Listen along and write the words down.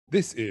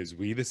This is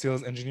We the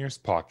Sales Engineers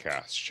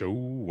Podcast, show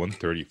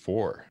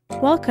 134.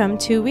 Welcome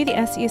to We the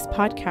SEs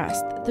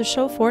Podcast, the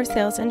show for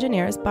sales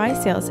engineers by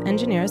sales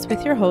engineers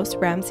with your host,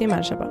 Ramsey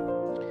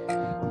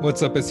Majaba.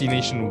 What's up, SE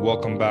Nation?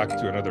 Welcome back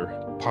to another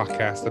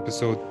podcast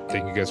episode.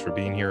 Thank you guys for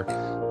being here.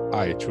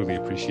 I truly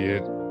appreciate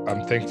it.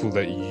 I'm thankful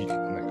that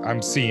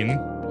I'm seeing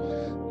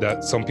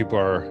that some people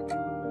are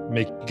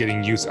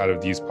getting use out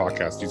of these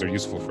podcasts. These are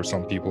useful for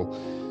some people.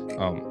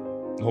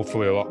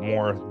 Hopefully a lot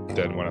more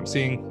than what I'm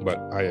seeing, but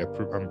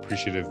I'm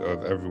appreciative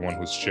of everyone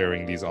who's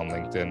sharing these on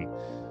LinkedIn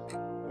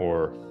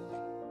or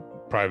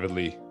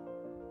privately.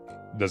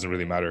 Doesn't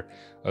really matter,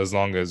 as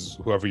long as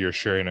whoever you're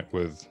sharing it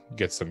with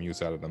gets some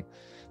use out of them.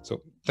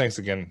 So thanks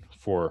again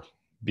for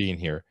being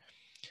here.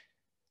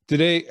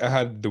 Today I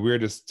had the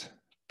weirdest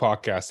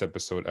podcast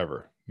episode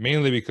ever,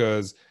 mainly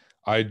because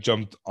I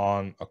jumped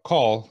on a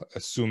call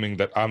assuming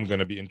that I'm going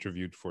to be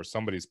interviewed for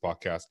somebody's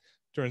podcast.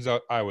 Turns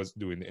out I was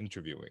doing the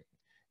interviewing.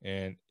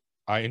 And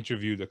I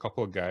interviewed a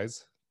couple of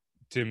guys,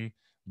 Tim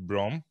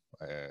Brömme,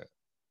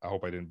 I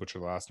hope I didn't butcher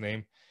the last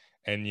name,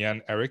 and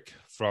Jan-Erik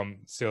from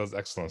Sales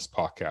Excellence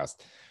Podcast.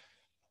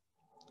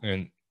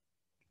 And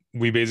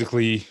we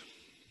basically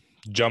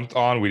jumped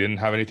on. We didn't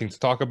have anything to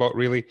talk about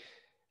really,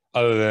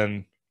 other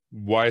than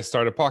why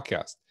start a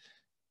podcast.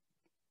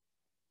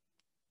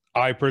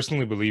 I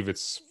personally believe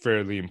it's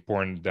fairly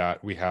important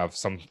that we have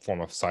some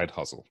form of side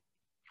hustle.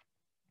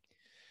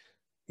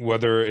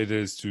 Whether it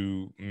is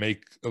to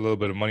make a little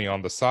bit of money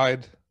on the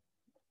side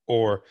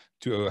or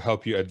to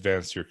help you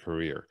advance your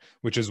career,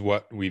 which is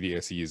what We the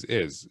SEs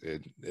is.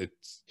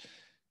 It's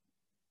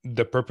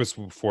the purpose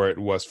for it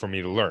was for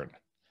me to learn.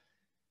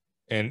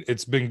 And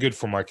it's been good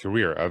for my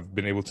career. I've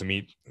been able to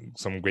meet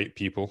some great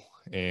people,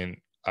 and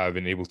I've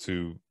been able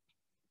to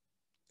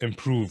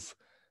improve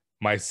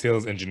my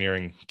sales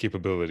engineering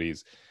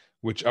capabilities,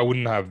 which I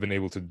wouldn't have been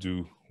able to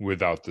do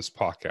without this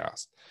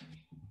podcast.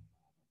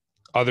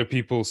 Other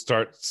people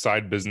start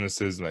side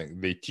businesses, like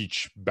they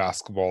teach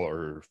basketball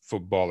or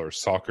football or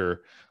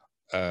soccer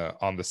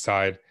on the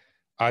side.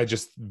 I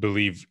just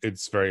believe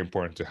it's very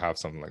important to have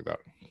something like that.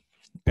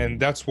 And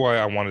that's why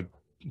I wanted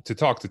to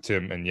talk to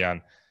Tim and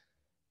Jan,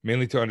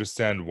 mainly to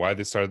understand why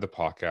they started the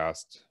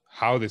podcast,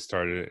 how they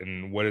started it,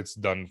 and what it's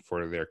done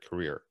for their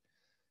career.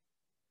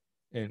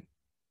 And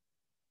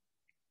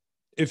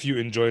if you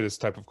enjoy this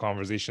type of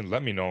conversation,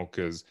 let me know,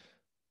 because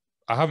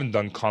I haven't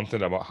done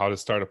content about how to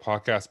start a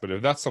podcast, but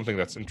if that's something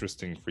that's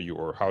interesting for you,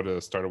 or how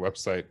to start a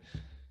website,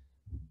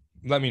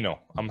 let me know.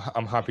 I'm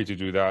happy to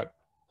do that.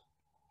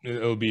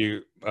 It'll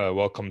be a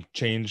welcome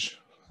change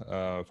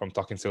from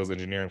talking sales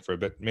engineering for a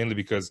bit, mainly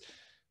because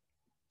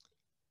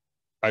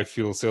I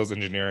feel sales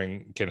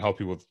engineering can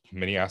help you with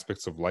many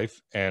aspects of life,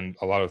 and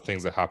a lot of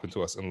things that happen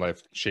to us in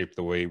life shape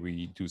the way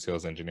we do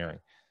sales engineering.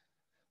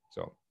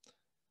 So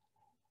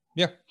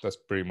yeah, that's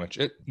pretty much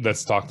it.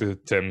 Let's talk to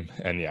Tim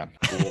and Jan.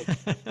 Cool.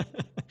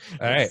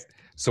 All right.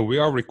 So we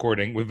are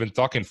recording. We've been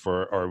trying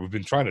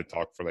to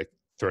talk for like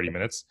 30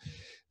 minutes.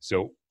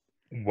 So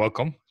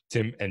welcome,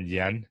 Tim and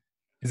Jan.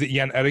 Is it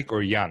Jan-Erik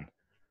or Jan?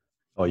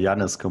 Oh,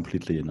 Jan is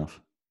completely enough.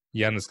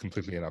 Jan is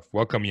completely enough.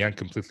 Welcome, Jan,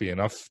 completely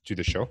enough to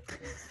the show.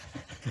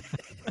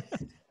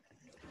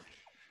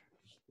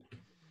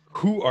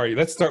 Who are you?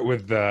 Let's start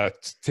with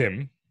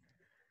Tim.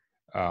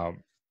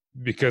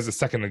 Because a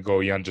second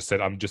ago, Jan just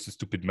said, I'm just a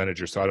stupid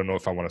manager, so I don't know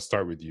if I want to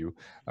start with you.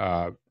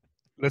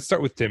 Let's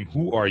start with Tim.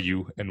 Who are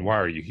you and why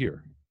are you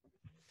here?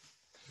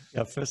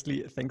 Yeah,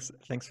 firstly, thanks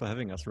for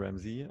having us,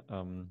 Ramsey.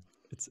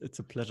 It's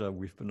a pleasure.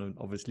 We've been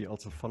obviously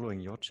also following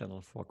your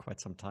channel for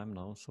quite some time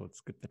now, so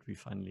it's good that we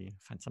finally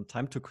find some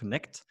time to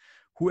connect.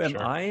 Who am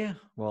I?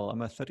 Well,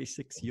 I'm a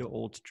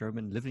 36-year-old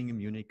German living in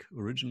Munich,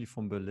 originally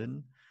from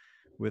Berlin,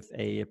 with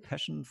a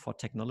passion for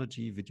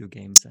technology, video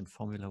games, and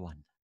Formula One.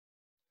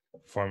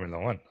 Formula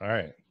One. All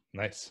right.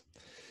 Nice.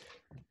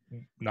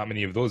 Not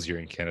many of those here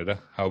in Canada.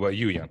 How about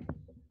you, Jan?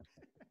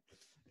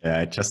 Yeah,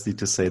 I just need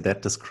to say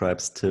that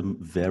describes Tim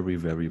very,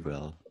 very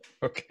well.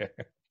 Okay,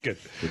 good.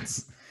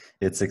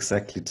 It's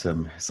exactly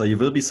Tim. So you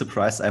will be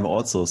surprised. I'm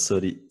also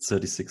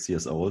 36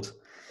 years old,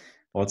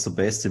 also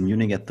based in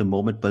Munich at the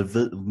moment, but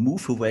will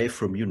move away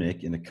from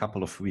Munich in a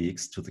couple of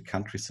weeks to the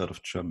countryside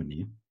of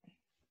Germany.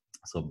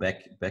 So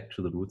back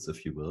to the roots,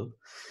 if you will.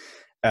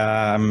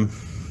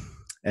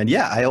 And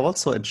yeah, I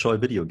also enjoy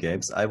video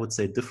games. I would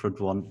say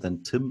different one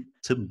than Tim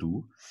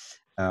do.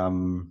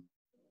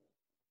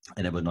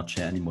 And I will not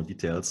share any more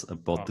details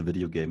about the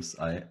video games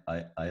I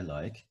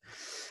like.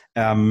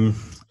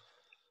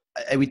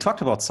 We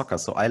talked about soccer.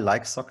 So I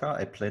like soccer.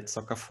 I played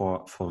soccer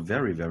for a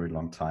very, very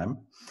long time.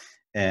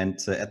 And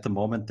at the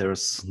moment,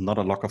 there's not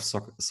a lot of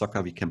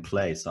soccer we can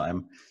play. So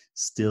I'm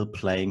still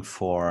playing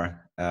for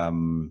a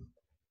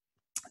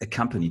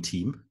company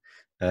team,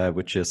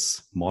 which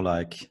is more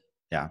like,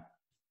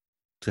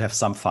 to have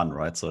some fun,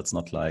 right? So it's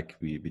not like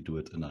we do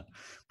it in a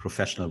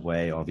professional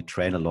way or we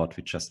train a lot.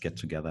 We just get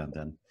together and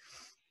then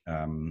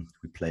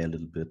we play a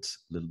little bit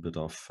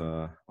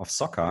of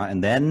soccer.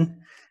 And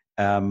then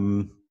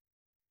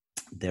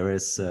there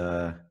is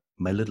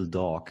my little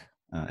dog,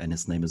 and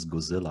his name is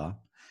Godzilla.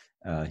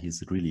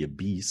 He's really a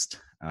beast.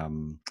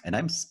 And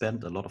I'm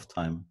spent a lot of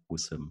time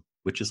with him,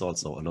 which is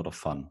also a lot of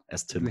fun,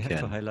 as Tim We have to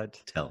can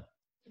highlight. tell.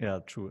 Yeah,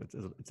 true.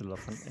 It's a lot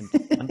of fun.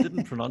 And Jan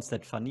didn't pronounce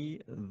that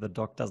funny. The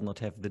dog does not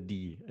have the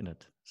D in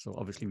it. So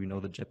obviously we know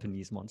the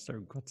Japanese monster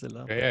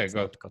Godzilla. But it's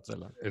not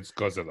Godzilla. It's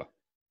Godzilla.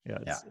 Yeah,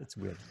 it's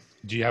weird.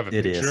 Do you have a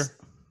It picture? is.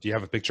 Do you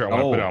have a picture? I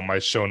want to put it Oh. on my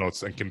show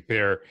notes and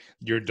compare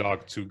your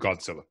dog to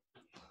Godzilla.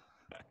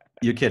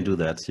 You can do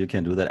that. You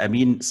can do that. I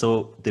mean,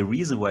 so the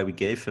reason why we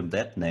gave him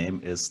that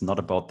name is not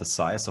about the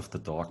size of the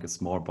dog.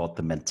 It's more about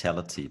the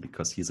mentality,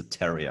 because he's a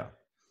terrier.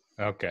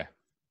 Okay.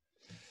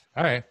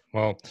 All right.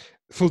 Well,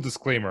 full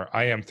disclaimer,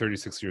 I am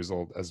 36 years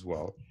old as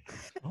well.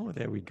 Oh,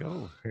 there we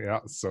go. Yeah.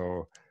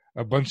 So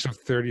a bunch of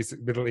 30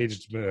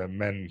 middle-aged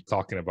men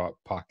talking about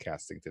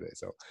podcasting today.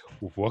 So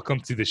welcome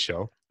to the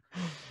show.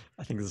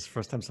 I think this is the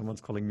first time someone's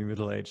calling me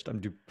middle-aged.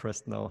 I'm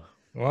depressed now.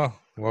 Well,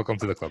 welcome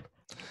to the club.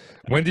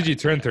 When did you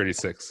turn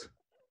 36?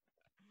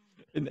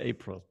 In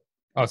April.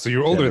 Oh, so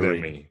you're older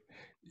January. than me.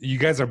 You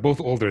guys are both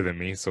older than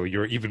me, so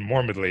you're even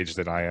more middle-aged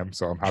than I am.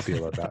 So I'm happy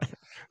about that.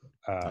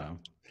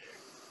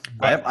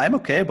 I'm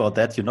okay about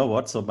that. You know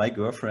what? So my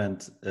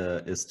girlfriend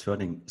is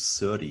turning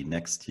 30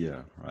 next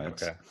year, right?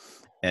 Okay.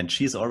 And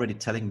she's already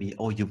telling me,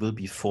 "Oh, you will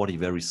be 40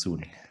 very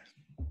soon."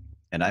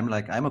 And I'm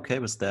like, I'm okay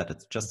with that.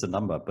 It's just a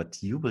number, but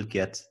you will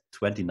get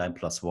 29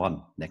 plus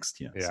 1 next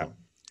year. Yeah. So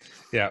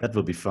Yeah. that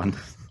will be fun.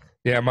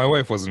 Yeah, my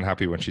wife wasn't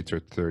happy when she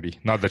turned 30.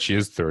 Not that she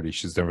is 30.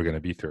 She's never going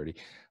to be 30,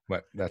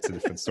 but that's a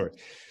different story.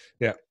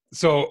 Yeah.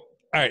 So, all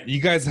right,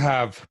 you guys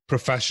have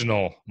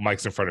professional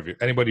mics in front of you.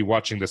 Anybody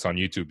watching this on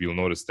YouTube, you'll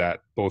notice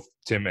that both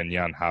Tim and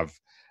Jan have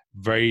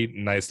very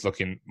nice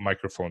looking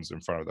microphones in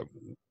front of them.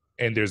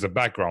 And there's a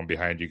background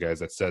behind you guys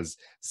that says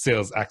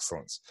sales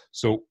excellence.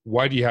 So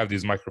why do you have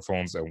these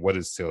microphones, and what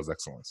is sales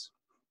excellence?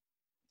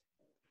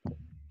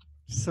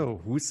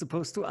 So who's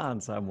supposed to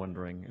answer, I'm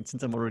wondering. And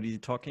since I'm already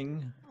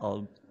talking,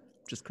 I'll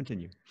just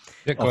continue.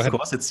 Yeah, go of ahead.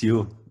 course it's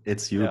you.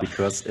 It's you,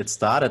 because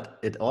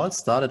it all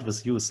started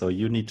with you. So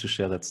you need to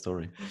share that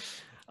story.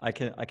 I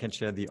can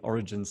share the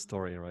origin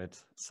story, right?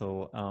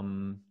 So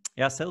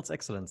sales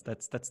excellence.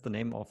 That's the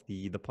name of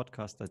the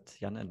podcast that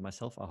Jan and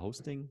myself are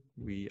hosting.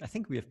 I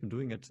think we have been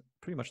doing it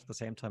pretty much at the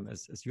same time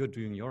as you're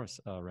doing yours,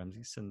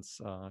 Ramsey,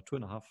 since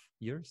 2.5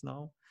 years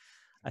now.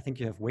 I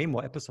think you have way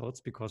more episodes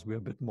because we're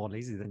a bit more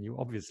lazy than you,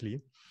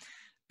 obviously.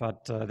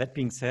 But that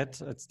being said,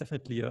 it's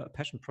definitely a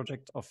passion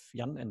project of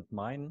Jan and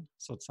mine.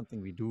 So it's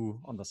something we do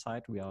on the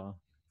side. We are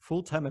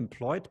full-time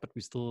employed, but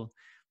we still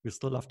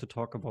love to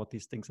talk about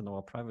these things in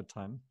our private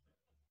time.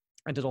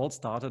 And it all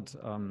started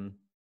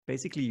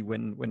basically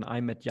when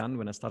I met Jan,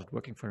 when I started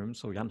working for him.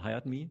 So Jan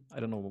hired me. I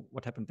don't know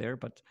what happened there,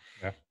 but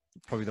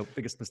probably the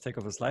biggest mistake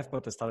of his life.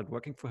 But I started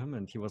working for him,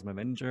 and he was my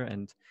manager,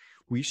 and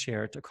we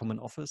shared a common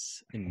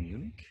office in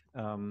Munich.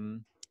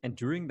 And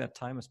during that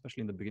time,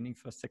 especially in the beginning,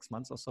 first 6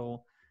 months or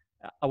so,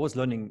 I was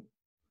learning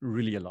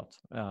really a lot.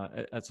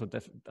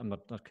 I'm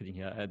not kidding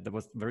here. There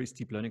was a very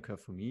steep learning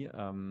curve for me.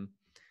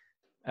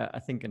 I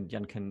think, and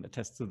Jan can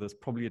attest to this,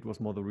 probably it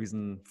was more the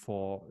reason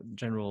for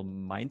general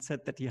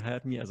mindset that he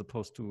hired me as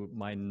opposed to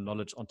my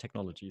knowledge on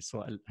technology.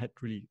 So I had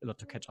really a lot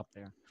to catch up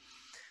there.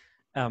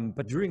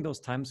 But during those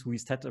times, we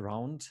sat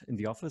around in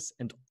the office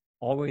and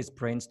always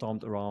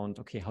brainstormed around,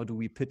 okay, how do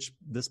we pitch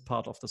this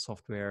part of the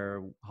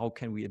software? How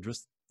can we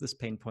address this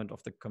pain point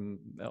of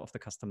the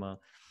customer?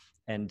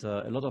 And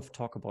a lot of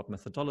talk about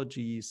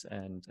methodologies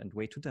and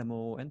way to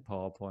demo and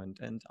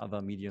PowerPoint and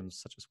other mediums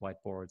such as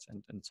whiteboards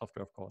and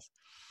software, of course.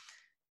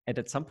 And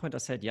at some point I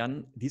said,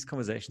 Jan, these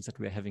conversations that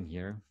we're having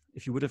here,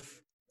 if you would have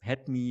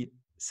had me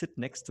sit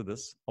next to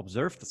this,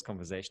 observe this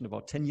conversation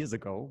about 10 years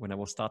ago when I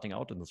was starting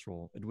out in this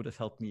role, it would have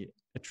helped me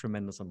a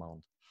tremendous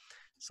amount.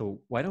 So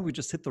why don't we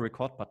just hit the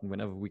record button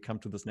whenever we come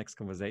to this next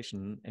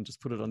conversation and just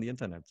put it on the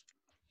internet?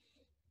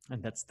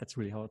 And that's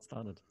really how it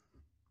started.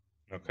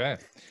 Okay.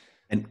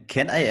 And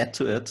can I add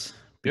to it?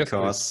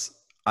 Because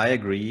yes, I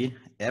agree.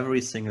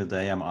 Every single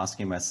day I'm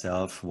asking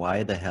myself,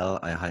 why the hell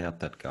I hired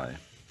that guy?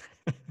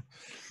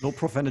 No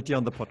profanity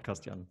on the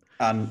podcast, Jan.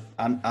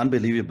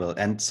 Unbelievable.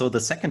 And so the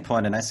second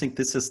point, and I think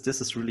this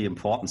is really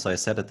important. So I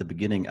said at the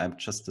beginning, I'm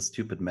just a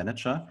stupid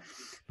manager,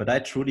 but I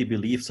truly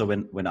believe, so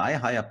when I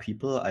hire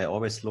people, I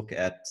always look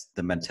at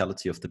the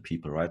mentality of the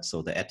people, right?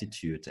 So the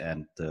attitude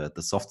and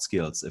the soft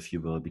skills, if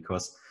you will,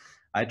 because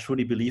I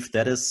truly believe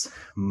that is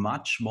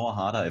much more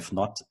harder, if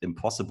not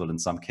impossible in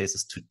some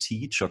cases, to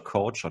teach or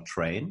coach or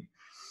train.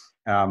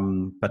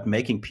 But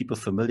making people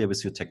familiar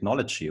with your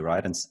technology,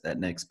 right?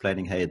 And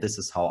explaining, hey, this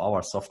is how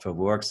our software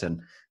works,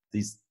 and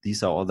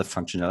these are all the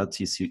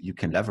functionalities you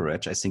can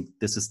leverage. I think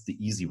this is the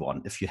easy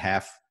one if you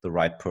have the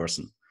right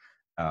person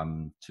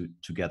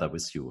together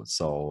with you.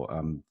 So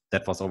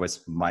that was always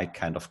my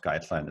kind of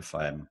guideline if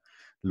I'm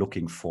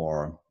looking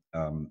for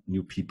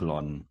new people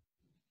on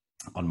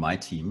my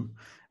team.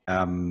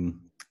 So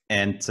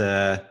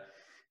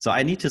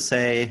I need to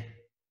say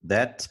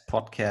that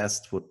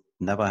podcast would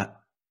never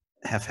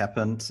have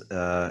happened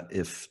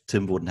if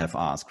Tim wouldn't have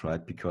asked,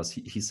 right? Because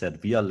he said,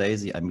 we are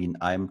lazy. I mean,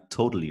 I'm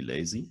totally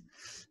lazy.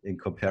 in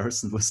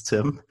comparison with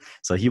Tim.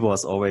 So he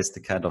was always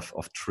the kind of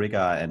trigger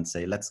and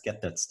say, let's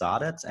get that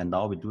started. And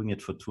now we're doing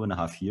it for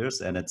 2.5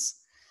 years. And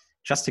it's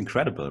just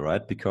incredible,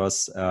 right?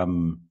 Because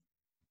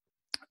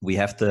we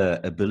have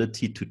the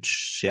ability to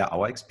share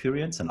our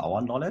experience and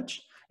our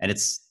knowledge. And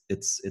it's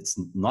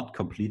not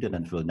completed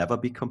and will never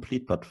be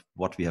complete, but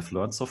what we have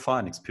learned so far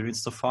and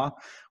experienced so far,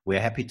 we're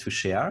happy to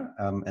share.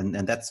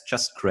 And that's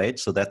just great.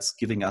 So that's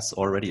giving us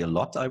already a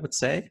lot, I would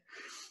say.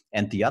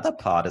 And the other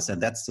part is,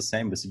 and that's the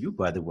same with you,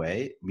 by the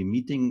way, we're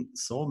meeting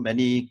so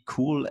many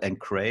cool and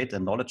great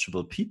and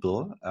knowledgeable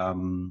people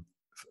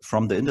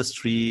from the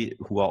industry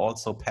who are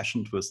also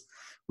passionate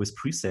with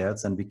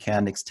pre-sales, and we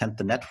can extend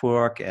the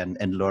network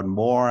and learn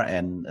more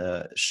and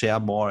share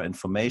more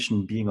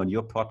information being on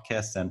your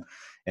podcast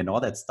and all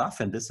that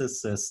stuff. And this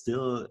is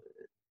still,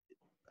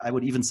 I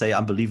would even say,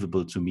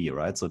 unbelievable to me,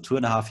 right? So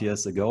 2.5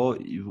 years ago,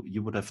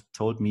 you would have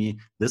told me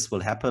this will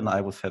happen.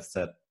 I would have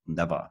said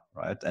never,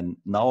 right? And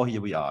now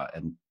here we are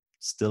and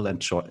still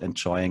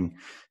enjoying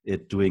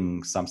it,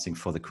 doing something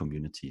for the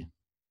community.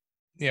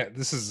 Yeah,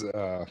 this is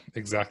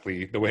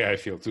exactly the way I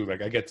feel too.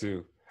 Like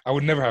I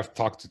would never have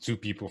talked to two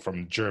people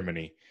from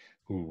Germany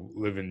who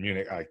live in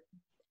Munich.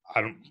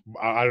 I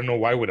don't know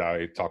why would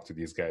I talk to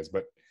these guys,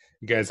 but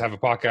you guys have a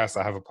podcast,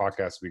 I have a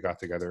podcast, we got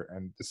together,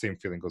 and the same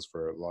feeling goes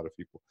for a lot of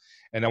people.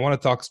 And I want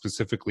to talk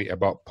specifically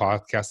about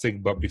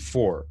podcasting, but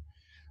before,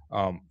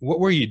 what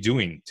were you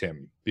doing,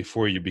 Tim,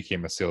 before you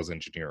became a sales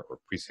engineer or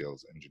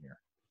pre-sales engineer?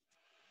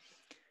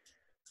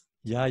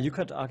 Yeah, you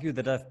could argue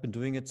that I've been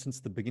doing it since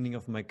the beginning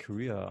of my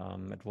career.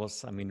 It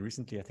was,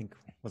 recently, I think,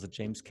 was it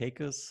James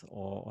Kakis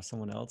or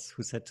someone else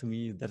who said to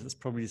me that is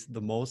probably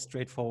the most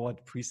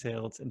straightforward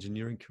pre-sales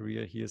engineering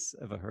career he has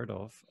ever heard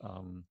of.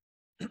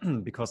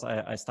 Because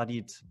I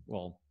studied,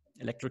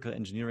 electrical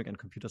engineering and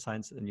computer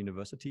science in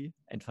university.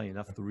 And funny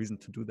enough, the reason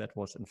to do that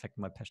was, in fact,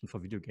 my passion for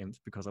video games,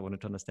 because I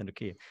wanted to understand,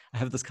 okay, I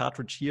have this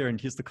cartridge here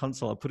and here's the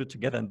console, I'll put it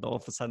together and all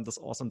of a sudden this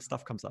awesome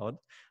stuff comes out.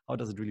 How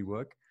does it really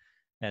work?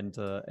 And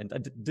I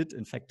did,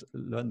 in fact,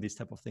 learn these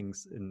type of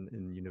things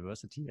in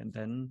university. And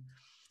then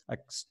I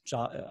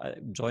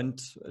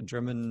joined a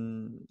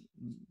German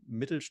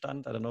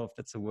Mittelstand. I don't know if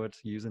that's a word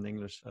you use in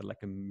English,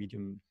 like a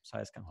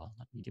medium-sized, well,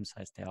 not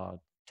medium-sized, there are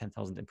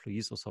 10,000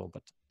 employees or so,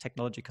 but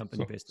technology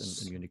company based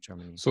in Munich,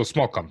 Germany. So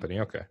small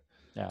company, okay.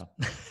 Yeah.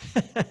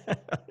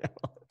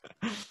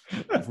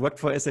 I've worked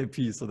for SAP,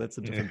 so that's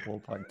a different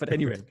ballpark. But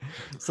anyway,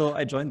 so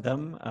I joined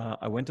them.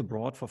 I went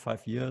abroad for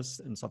 5 years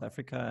in South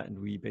Africa, and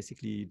we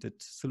basically did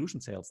solution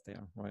sales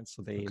there, right?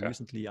 So they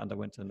recently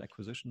underwent an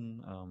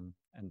acquisition,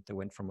 and they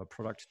went from a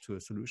product to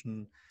a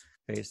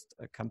solution-based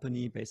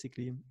company,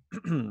 basically.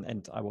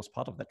 And I was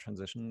part of that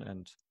transition.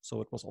 And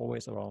so it was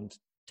always around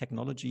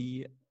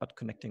technology, but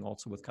connecting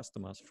also with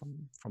customers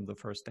from the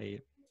first day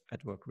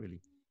at work,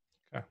 really.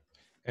 Okay.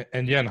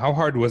 And Jan, how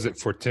hard was it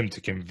for Tim to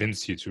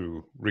convince you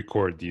to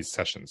record these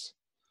sessions?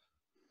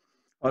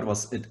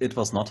 It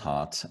was not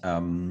hard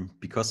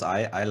because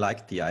I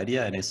liked the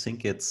idea, and I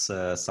think it's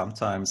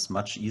sometimes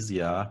much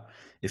easier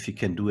if you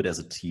can do it as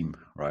a team,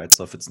 right?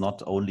 So if it's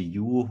not only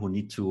you who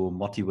need to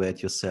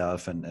motivate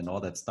yourself and all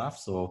that stuff.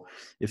 So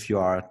if you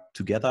are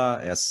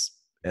together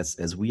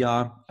as we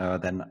are,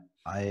 then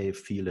I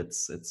feel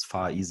it's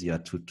far easier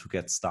to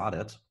get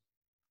started.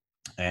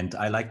 And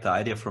I liked the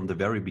idea from the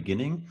very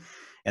beginning.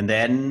 And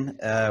then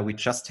we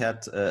just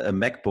had a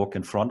MacBook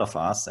in front of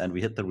us and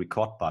we hit the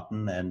record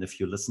button. And if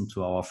you listen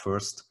to our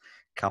first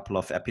couple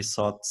of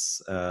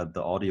episodes,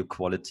 the audio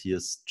quality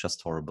is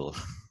just horrible.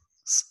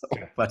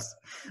 But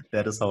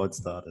that is how it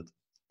started.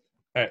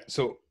 All right,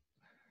 so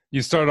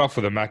you started off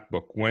with a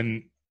MacBook.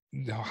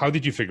 How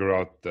did you figure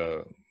out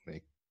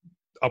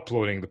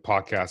uploading the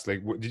podcast?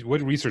 Like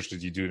what research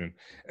did you do?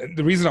 And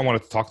the reason I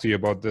wanted to talk to you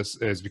about this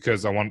is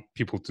because I want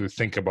people to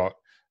think about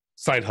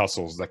side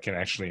hustles that can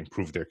actually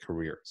improve their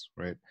careers,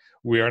 right?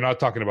 We are not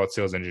talking about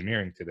sales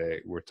engineering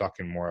today. We're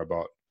talking more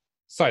about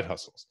side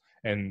hustles.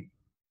 And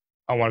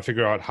I want to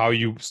figure out how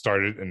you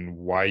started and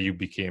why you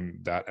became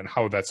that and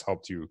how that's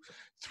helped you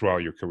throughout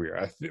your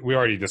career. We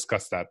already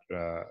discussed that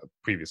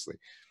previously,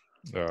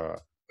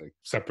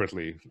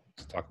 separately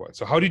to talk about it.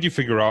 So how did you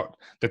figure out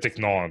the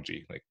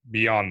technology, like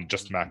beyond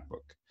just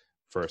MacBook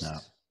first? Yeah.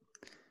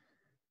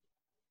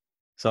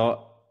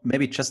 So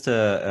maybe just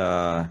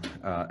a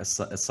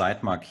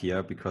side mark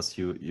here, because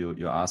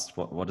you asked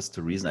what is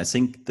the reason. I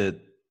think that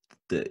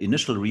the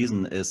initial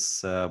reason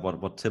is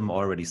what Tim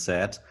already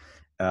said.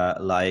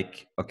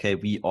 Okay,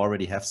 we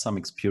already have some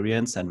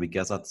experience and we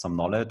gathered some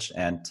knowledge,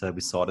 and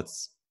we thought it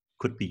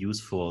could be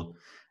useful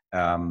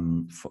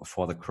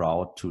for the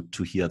crowd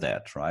to hear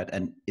that, right?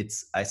 And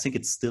I think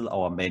it's still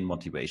our main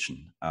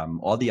motivation.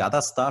 All the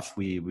other stuff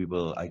we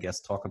will, I guess,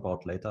 talk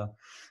about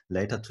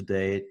later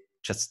today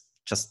just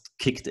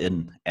kicked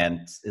in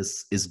and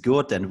is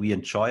good, and we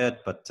enjoy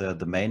it. But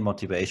the main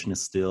motivation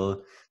is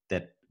still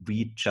that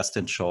we just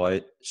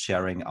enjoy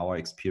sharing our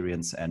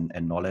experience and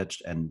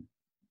knowledge, and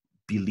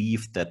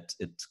believe that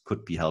it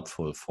could be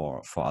helpful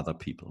for other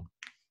people.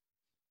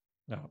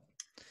 Yeah.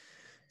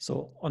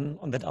 So on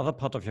that other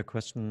part of your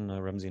question,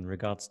 Ramsey, in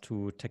regards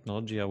to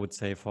technology, I would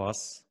say for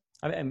us,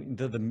 I mean,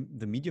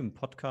 the Medium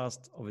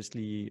podcast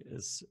obviously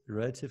is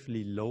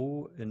relatively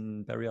low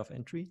in barrier of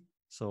entry.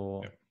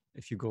 So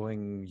if you're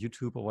going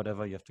YouTube or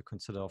whatever, you have to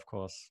consider, of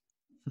course,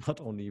 not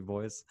only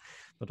voice,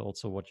 but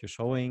also what you're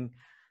showing.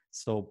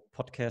 So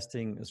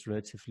podcasting is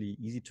relatively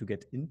easy to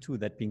get into.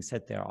 That being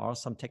said, there are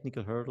some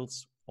technical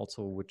hurdles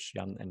also, which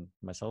Jan and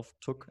myself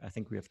took. I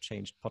think we have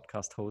changed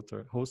podcast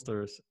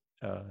hosters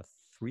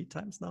 3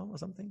 times now or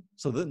something.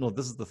 So no,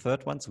 this is the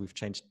 3rd one. So we've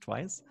changed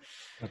twice.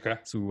 Okay.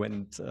 So we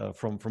went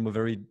from a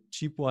very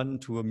cheap one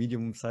to a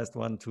medium-sized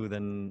one to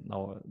then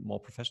now a more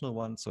professional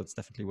one. So it's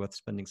definitely worth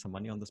spending some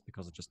money on this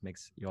because it just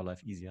makes your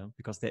life easier.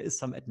 Because there is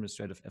some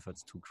administrative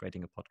efforts to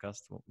creating a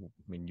podcast. I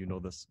mean, you know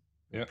this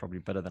probably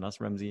better than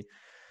us, Ramsey.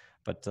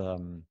 But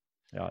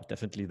yeah,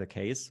 definitely the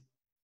case.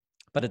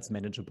 But it's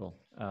manageable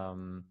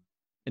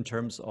in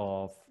terms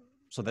of.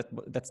 So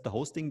that's the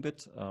hosting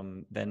bit.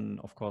 Then,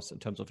 of course, in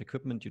terms of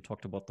equipment, you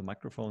talked about the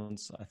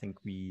microphones. I think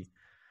we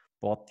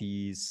bought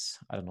these,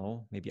 I don't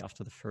know, maybe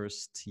after the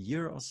first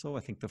year or so.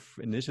 I think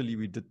initially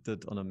we did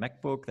it on a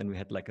MacBook. Then we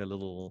had like a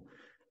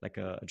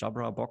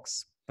Jabra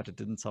box, but it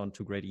didn't sound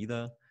too great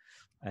either.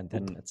 And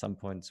then at some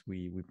point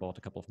we bought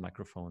a couple of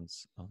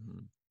microphones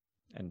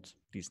and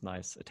these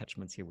nice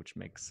attachments here, which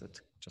makes it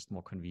just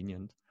more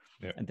convenient.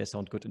 Yeah. And they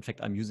sound good. In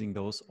fact, I'm using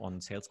those on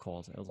sales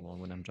calls as well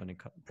when I'm joining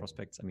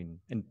prospects. I mean,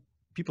 and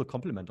people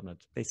compliment on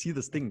it. They see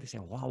this thing, they say,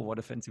 wow, what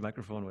a fancy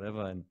microphone,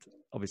 whatever. And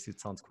obviously it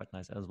sounds quite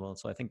nice as well.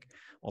 So I think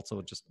also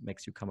it just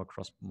makes you come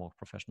across more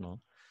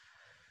professional.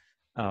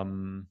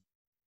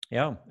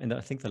 Yeah, and I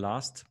think the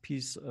last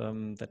piece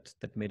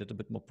that made it a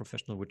bit more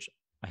professional, which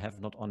I have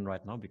not on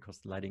right now because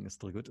the lighting is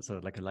still good, is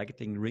like a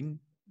lighting ring,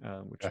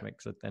 which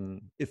makes it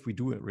then, if we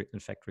do in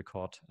fact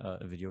record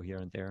a video here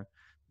and there,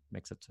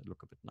 makes it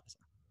look a bit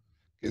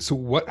nicer. So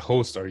what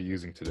host are you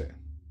using today?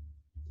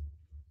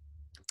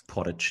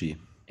 Podigy.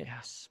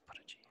 Yes,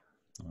 Podigy.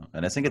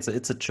 And I think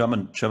it's a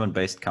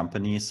German-based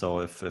company.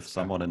 So if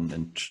someone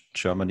in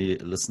Germany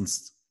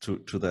listens to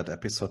that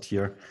episode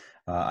here,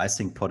 I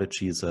think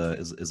Podigy is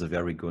a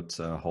very good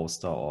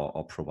hoster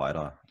or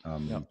provider.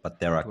 But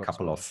there are a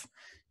couple of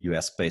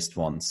US-based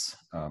ones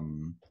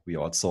we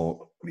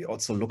also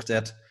looked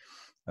at.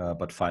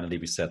 But finally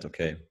we said,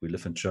 okay, we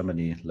live in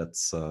Germany.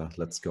 Let's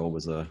go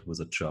with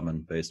a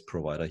German-based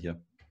provider here.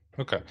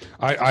 Okay,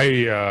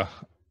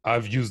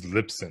 I've used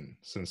Libsyn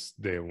since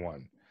day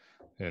one,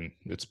 and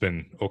it's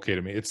been okay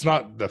to me. It's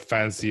not the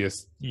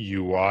fanciest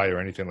UI or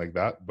anything like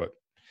that, but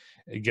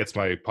it gets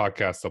my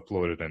podcast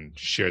uploaded and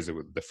shares it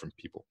with different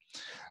people,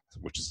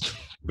 which is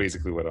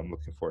basically what I'm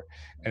looking for.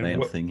 And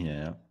main thing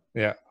here.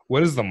 Yeah.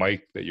 What is the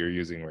mic that you're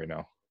using right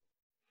now?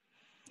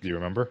 Do you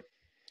remember?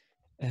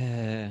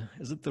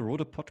 Is it the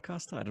Rode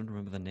Podcaster? I don't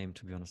remember the name,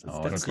 to be honest.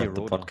 No, it's not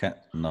the podcast.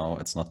 No,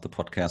 it's not the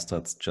Podcaster.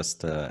 It's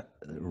just a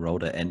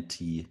Rode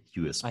NT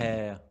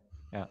USB.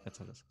 Yeah, that's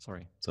what it is.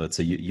 Sorry. So it's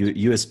a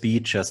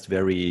USB, just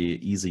very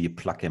easy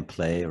plug and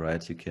play,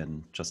 right? You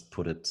can just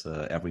put it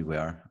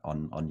everywhere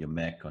on your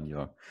Mac, on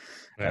your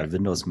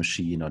Windows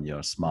machine, on your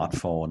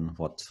smartphone,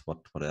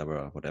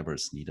 whatever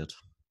is needed.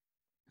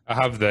 I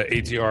have the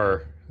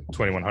ATR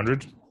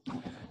 2100.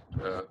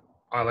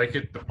 I like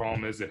it. The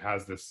problem is it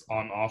has this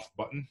on-off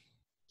button.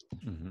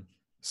 Mm-hmm.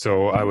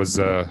 So I was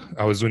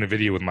doing a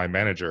video with my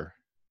manager.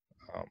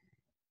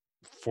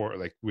 For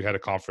we had a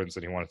conference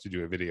and he wanted to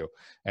do a video,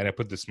 and I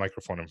put this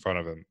microphone in front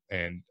of him,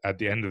 and at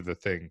the end of the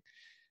thing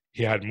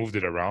he had moved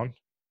it around,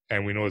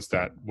 and we noticed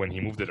that when he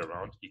moved it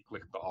around he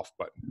clicked the off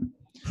button.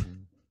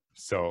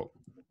 So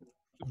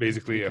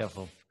basically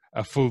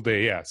a full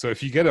day. So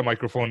if you get a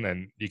microphone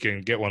and you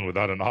can get one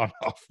without an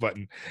on-off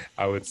button,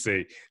 I would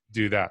say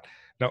do that.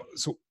 Now,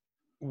 so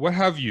what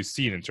have you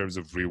seen in terms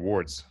of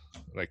rewards?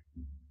 Like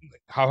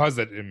how has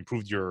that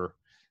improved your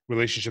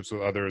relationships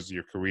with others,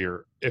 your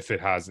career, if it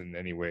has in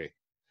any way,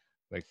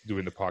 like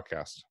doing the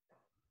podcast?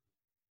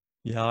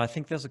 Yeah, I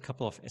think there's a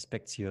couple of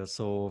aspects here.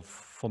 So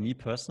for me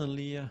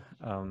personally,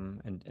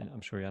 and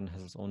I'm sure Jan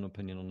has his own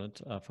opinion on it.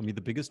 For me,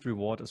 the biggest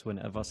reward is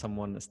whenever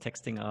someone is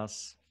texting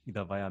us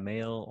either via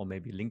mail or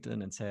maybe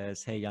LinkedIn and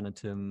says, hey, Jan and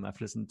Tim,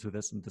 I've listened to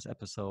this and this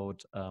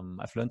episode.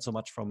 I've learned so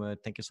much from it.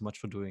 Thank you so much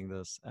for doing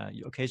this.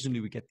 Occasionally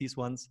we get these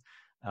ones.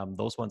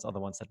 Those ones are the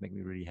ones that make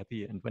me really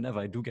happy. And whenever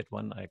I do get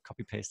one, I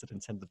copy paste it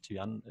and send it to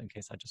Jan in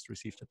case I just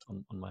received it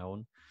on my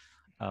own.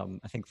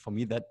 I think for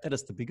me, that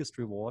is the biggest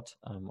reward.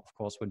 Of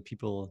course, when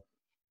people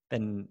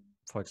then,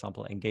 for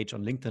example, engage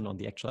on LinkedIn on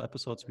the actual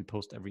episodes, we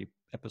post every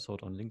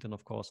episode on LinkedIn,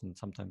 of course, and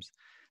sometimes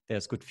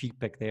there's good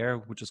feedback there,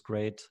 which is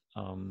great.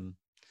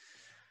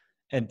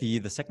 And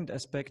the second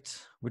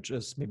aspect, which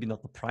is maybe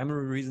not the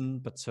primary reason,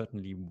 but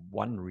certainly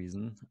one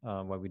reason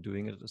why we're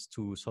doing it, is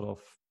to sort of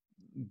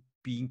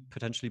being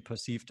potentially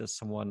perceived as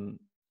someone,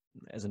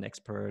 as an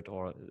expert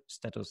or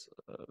status,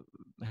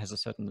 has a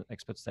certain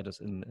expert status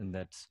in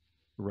that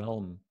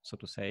realm, so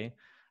to say.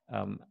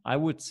 I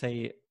would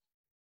say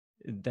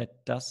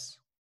that does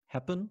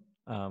happen.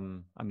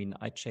 I mean,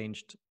 I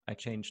I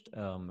changed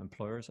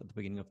employers at the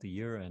beginning of the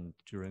year, and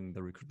during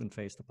the recruitment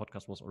phase, the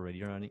podcast was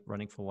already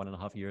running for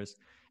 1.5 years,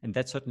 and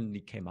that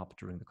certainly came up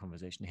during the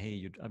conversation.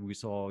 Hey, we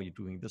saw you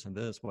doing this and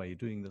this. Why are you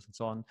doing this, and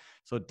so on.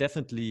 So it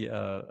definitely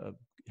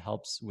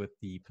helps with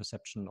the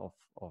perception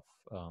of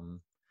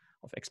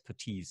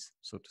expertise,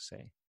 so to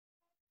say.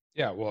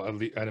 Yeah, well,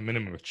 at a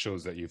minimum, it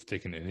shows that you've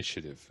taken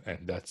initiative,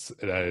 and that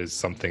is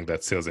something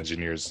that sales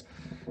engineers,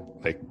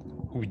 like,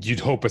 you'd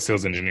hope a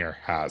sales engineer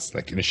has,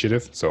 like,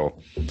 initiative. So,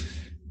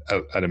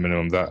 at a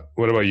minimum, that.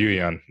 What about you,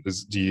 Jan?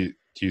 Do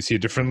you see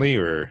it differently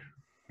or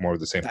more of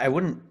the same? I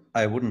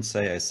wouldn't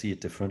say I see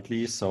it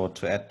differently. So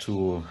to add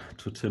to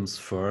Tim's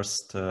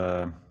first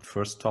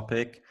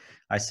topic,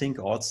 I think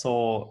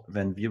also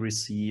when we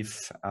receive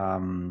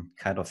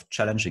kind of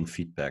challenging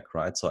feedback,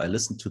 right? So I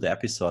listened to the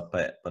episode,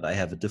 but I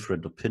have a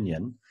different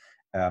opinion.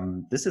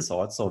 This is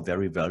also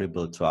very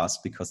valuable to us,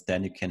 because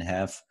then you can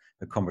have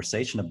a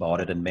conversation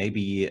about it, and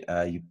maybe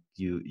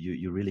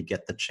you really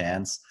get the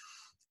chance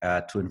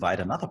to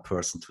invite another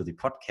person to the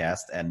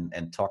podcast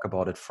and talk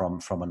about it from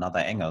another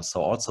angle.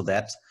 So also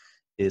that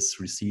is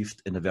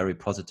received in a very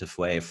positive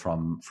way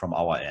from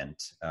our end,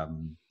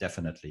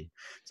 definitely.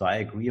 So I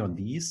agree on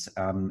these,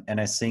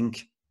 and I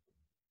think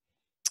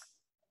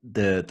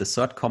the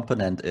third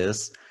component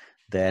is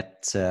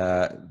that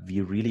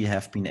we really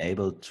have been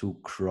able to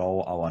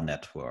grow our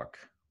network,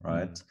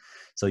 right?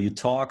 So you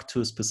talk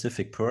to a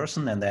specific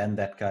person, and then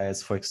that guy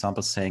is, for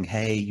example, saying,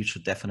 hey, you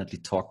should definitely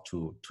talk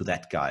to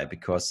that guy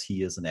because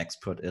he is an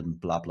expert in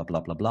blah blah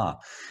blah blah blah.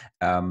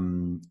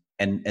 And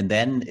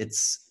then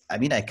I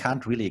mean, I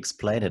can't really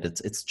explain it.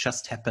 It's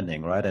just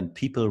happening, right? And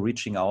people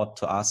reaching out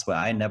to us where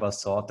I never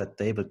thought that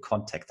they would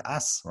contact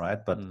us, right?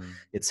 But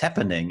it's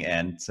happening,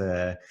 and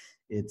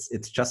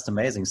it's just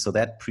amazing. So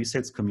that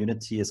pre-sales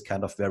community is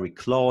kind of very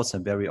close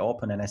and very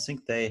open, and I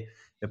think they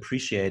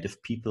appreciate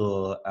if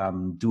people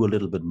do a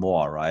little bit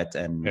more, right?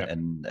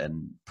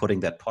 And putting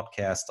that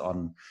podcast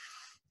on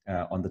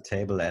the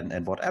table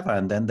and whatever,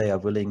 and then they are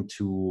willing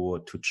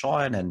to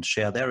join and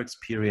share their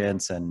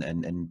experience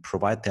and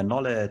provide their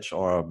knowledge,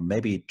 or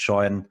maybe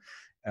join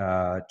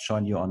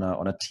you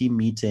on a team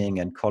meeting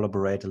and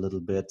collaborate a little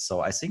bit. So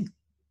I think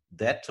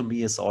that to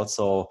me is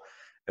also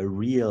a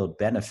real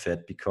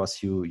benefit,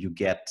 because you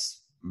get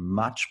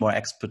much more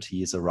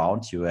expertise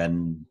around you,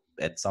 and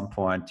at some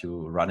point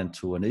you run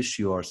into an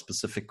issue or a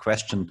specific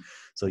question,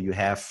 so you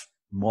have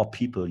more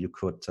people you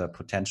could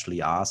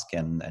potentially ask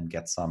and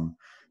get some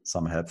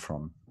help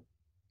from.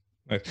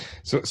 Right.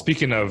 So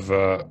speaking of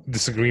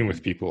disagreeing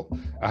with people,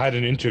 I had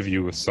an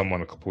interview with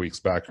someone a couple weeks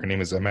back. Her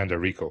name is Amanda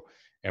Rico,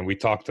 and we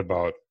talked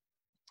about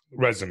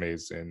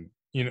resumes. And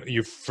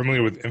you're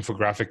familiar with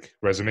infographic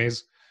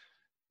resumes?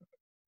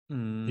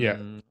 Yeah,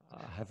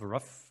 I have a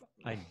rough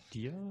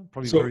idea.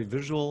 Probably so, very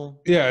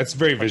visual. Yeah, it's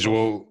very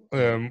visual.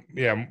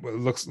 Yeah,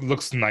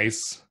 looks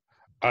nice.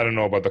 I don't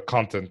know about the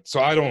content,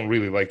 so I don't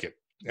really like it.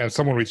 And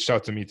someone reached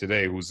out to me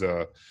today who's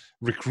a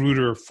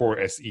recruiter for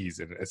SEs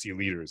and SE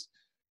leaders,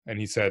 and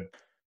he said,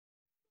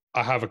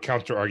 I have a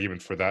counter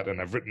argument for that,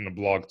 and I've written a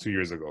blog 2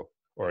 years ago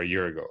or a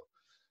year ago.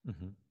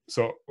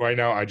 So right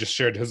now I just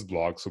shared his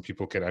blog so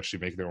people can actually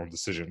make their own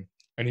decision,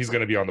 and he's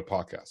going to be on the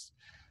podcast,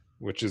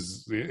 which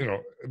is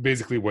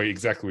basically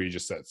exactly what you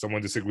just said.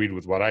 Someone disagreed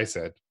with what I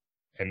said,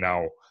 and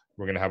now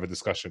we're going to have a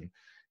discussion.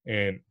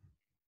 And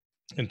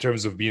in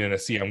terms of being an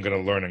SE, I'm going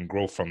to learn and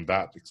grow from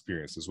that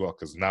experience as well,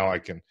 because now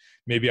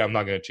maybe I'm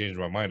not going to change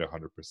my mind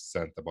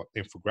 100% about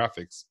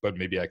infographics, but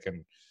maybe I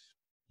can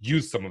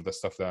use some of the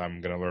stuff that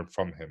I'm going to learn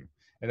from him.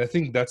 And I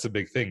think that's a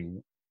big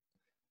thing.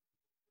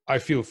 I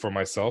feel for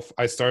myself,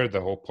 I started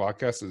the whole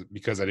podcast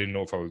because I didn't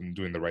know if I was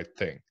doing the right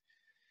thing.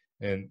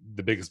 And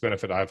the biggest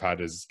benefit I've had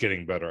is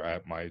getting better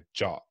at my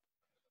job,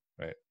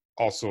 right?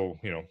 Also,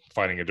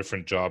 finding a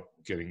different job,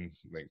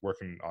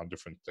 working on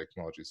different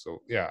technologies.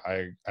 So yeah,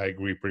 I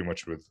agree pretty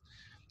much with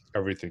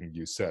everything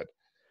you said.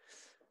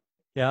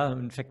 Yeah,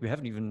 in fact, we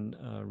haven't even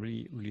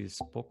really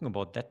spoken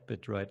about that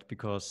bit, right?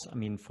 Because I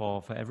mean,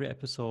 for every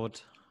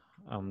episode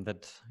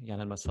that Jan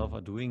and myself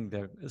are doing,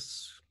 there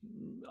is,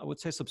 I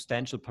would say,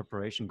 substantial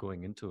preparation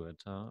going into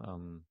it.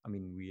 I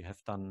mean, we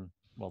have done,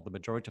 well, the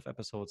majority of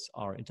episodes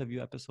are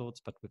interview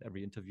episodes, but with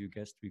every interview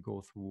guest, we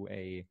go through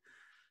a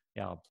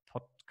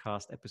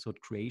podcast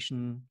episode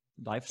creation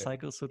life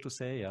cycle, so to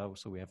say. Yeah,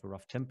 so we have a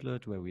rough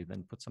template where we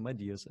then put some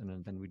ideas in,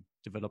 and then we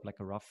develop like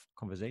a rough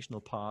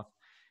conversational path.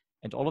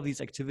 And all of these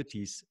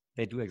activities,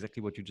 they do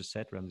exactly what you just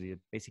said, Ramsey. It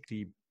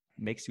basically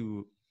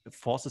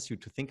forces you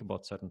to think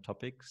about certain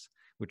topics,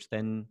 which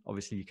then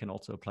obviously you can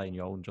also apply in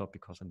your own job,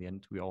 because in the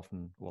end, we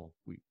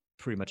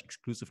pretty much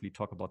exclusively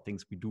talk about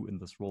things we do in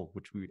this role,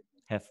 which we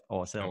have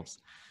ourselves.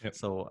 Yep.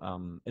 So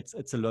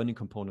it's a learning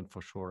component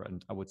for sure.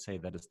 And I would say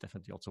that is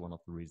definitely also one of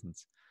the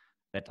reasons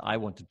that I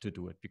wanted to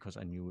do it, because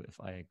I knew if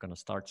I'm going to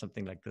start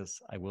something like this,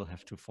 I will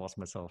have to force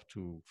myself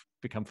to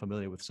become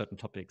familiar with certain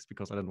topics,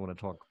 because I don't want to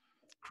talk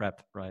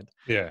crap, right?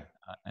 Yeah.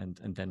 And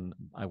then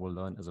I will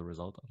learn as a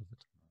result out of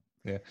it.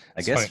 Yeah,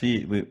 I guess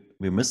we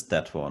missed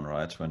that one,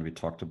 right? When we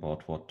talked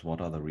about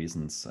what are the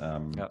reasons.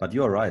 But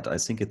you're right. I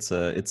think it's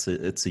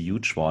a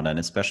huge one, and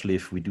especially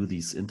if we do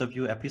these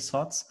interview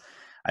episodes,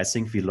 I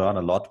think we learn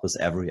a lot with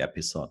every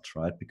episode,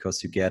 right?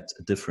 Because you get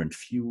a different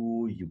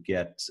view, you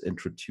get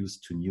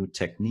introduced to new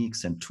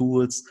techniques and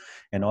tools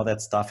and all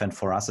that stuff. And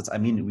for us, I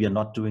mean, we are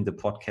not doing the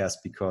podcast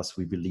because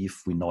we believe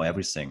we know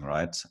everything,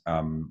 right?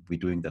 We're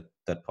doing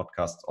that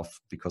podcast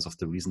because of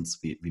the reasons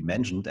we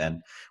mentioned,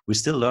 and we're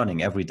still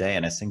learning every day.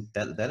 And I think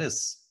that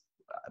is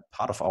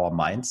part of our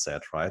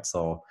mindset, right?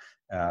 So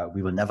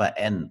we will never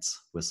end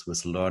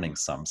with learning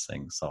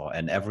something. So,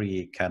 and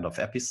every kind of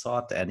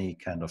episode, any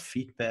kind of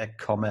feedback,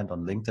 comment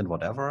on LinkedIn,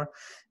 whatever,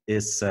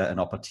 is an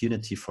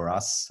opportunity for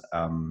us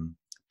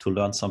to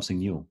learn something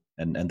new,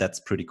 and that's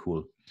pretty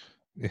cool.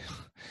 Yeah.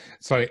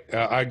 Sorry,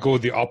 I go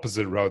the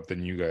opposite route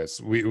than you guys.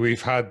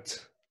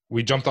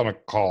 We jumped on a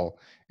call,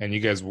 and you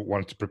guys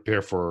wanted to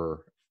prepare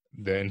for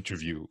the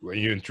interview.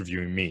 You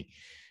interviewing me,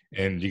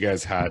 and you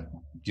guys had,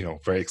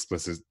 very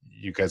explicit.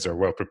 You guys are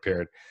well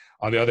prepared.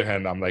 On the other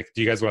hand, I'm like,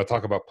 do you guys want to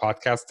talk about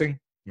podcasting?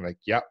 I'm like,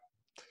 yeah.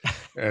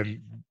 And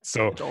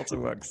so it also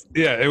works.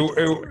 Yeah,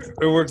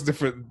 it works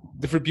different.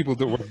 Different people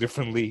do work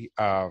differently.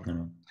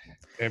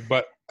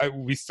 But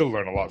we still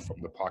learn a lot from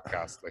the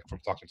podcast, like from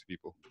talking to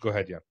people. Go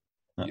ahead, Jan.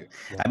 Yeah.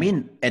 I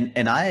mean,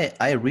 and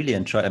I really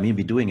enjoy, I mean,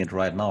 we're doing it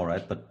right now,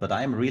 right? But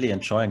I'm really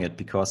enjoying it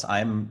because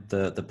I'm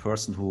the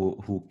person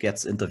who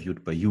gets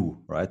interviewed by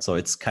you, right? So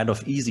it's kind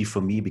of easy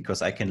for me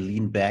because I can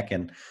lean back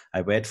and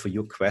I wait for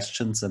your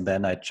questions, and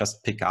then I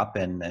just pick up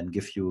and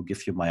give you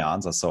my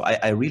answer. So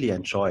I really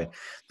enjoy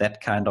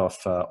that kind of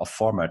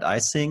format. I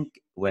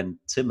think when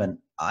Tim and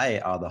I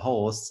are the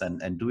hosts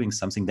and doing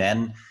something,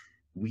 then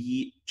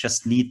we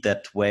just need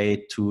that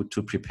way to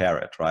prepare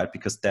it, right?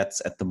 Because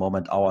that's at the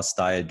moment our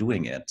style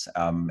doing it.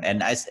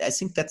 And I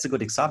think that's a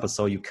good example.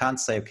 So you can't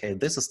say, okay,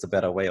 this is the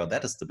better way or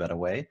that is the better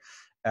way.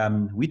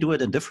 We do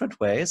it in different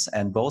ways,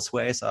 and both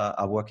ways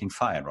are working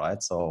fine,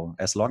 right? So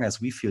as long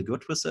as we feel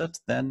good with it,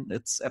 then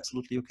it's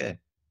absolutely okay.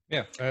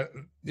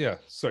 Yeah.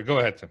 Sorry, go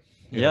ahead, Tim.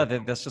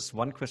 There's just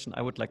one question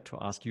I would like to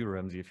ask you,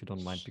 Ramsey, if you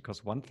don't mind,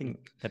 because one thing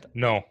that...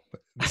 No,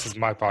 this is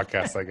my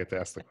podcast. I get to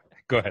ask the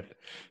question. Go ahead.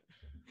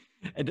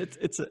 And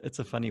it's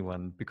a funny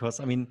one, because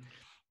I mean,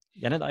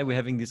 Jan and I were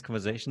having these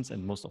conversations,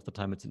 and most of the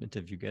time it's an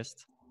interview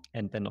guest.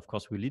 And then of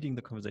course we're leading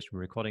the conversation, we're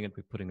recording it,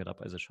 we're putting it up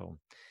as a show.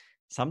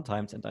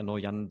 Sometimes, and I know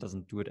Jan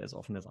doesn't do it as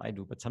often as I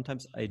do, but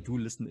sometimes I do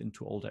listen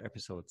into older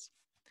episodes.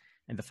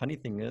 And the funny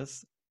thing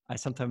is, I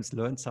sometimes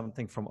learn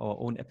something from our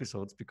own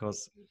episodes,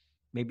 because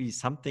maybe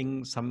some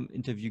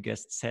interview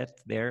guest said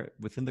there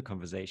within the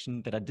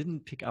conversation that I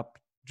didn't pick up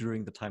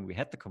during the time we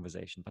had the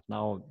conversation, but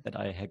now that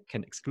I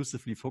can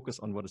exclusively focus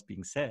on what is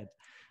being said,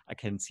 I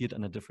can see it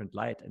in a different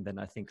light. And then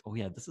I think, oh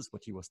yeah, this is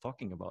what he was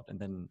talking about. And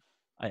then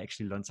I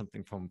actually learn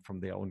something from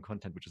their own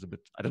content, which is a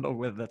bit, I don't know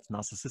whether that's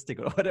narcissistic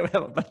or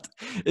whatever, but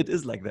it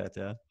is like that.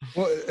 Yeah.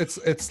 Well,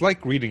 it's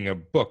like reading a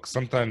book.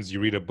 Sometimes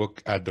you read a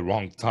book at the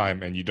wrong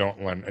time and you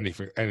don't learn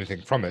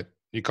anything from it.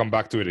 You come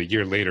back to it a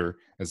year later,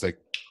 it's like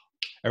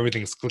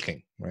everything's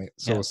clicking, right?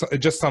 So it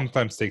just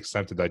sometimes takes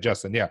time to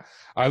digest. And yeah,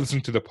 I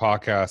listen to the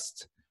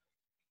podcast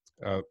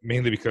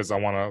mainly because I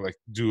want to like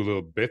do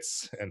little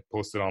bits and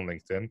post it on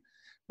LinkedIn.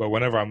 But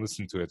whenever I'm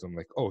listening to it, I'm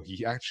like, oh,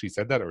 he actually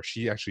said that, or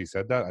she actually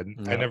said that.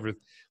 I never.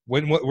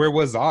 Where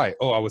was I?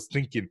 Oh, I was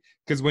thinking,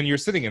 because when you're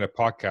sitting in a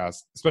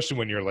podcast, especially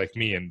when you're like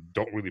me and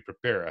don't really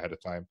prepare ahead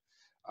of time,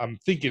 I'm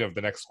thinking of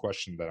the next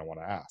question that I want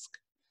to ask.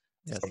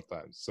 Yes.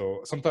 Sometimes,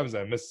 so sometimes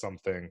I miss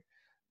something.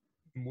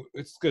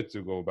 It's good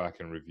to go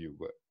back and review,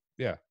 but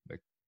yeah,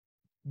 like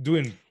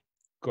doing.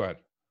 Go ahead.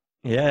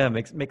 Yeah,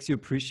 makes you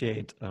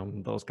appreciate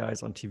those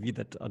guys on TV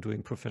that are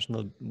doing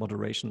professional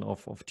moderation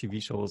of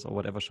TV shows or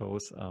whatever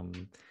shows.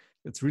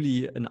 It's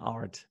really an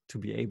art to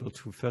be able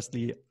to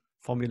firstly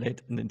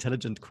formulate an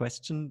intelligent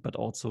question, but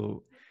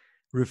also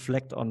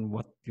reflect on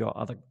what your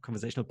other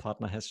conversational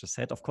partner has just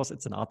said. Of course,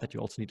 it's an art that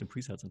you also need in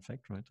pre-sales, in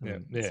fact, right?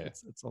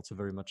 It's also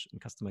very much in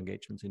customer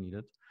engagement you need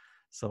it.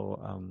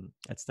 So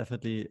it's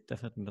definitely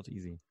not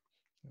easy.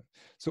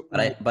 So,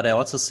 but I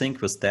also think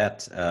with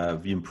that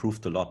we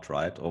improved a lot,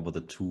 right, over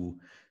the two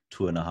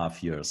and a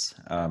half years.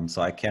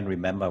 So I can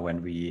remember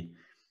when we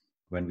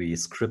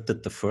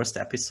scripted the first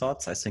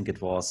episodes, I think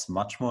it was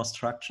much more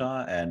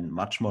structure and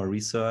much more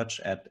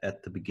research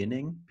at the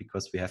beginning,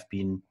 because we have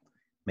been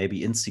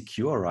maybe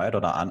insecure, right,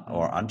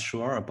 or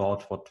unsure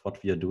about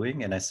what we are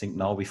doing. And I think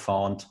now we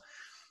found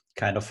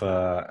kind of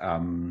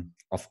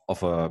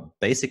a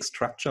basic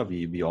structure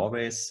we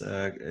always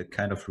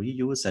kind of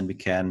reuse, and we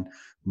can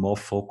more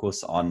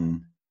focus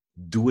on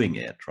doing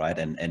it, right,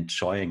 and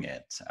enjoying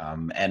it.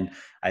 And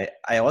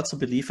I also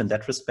believe in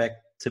that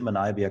respect, Tim and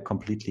I, we are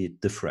completely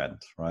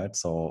different, right?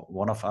 So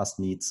one of us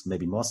needs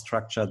maybe more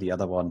structure, the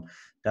other one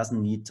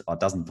doesn't need or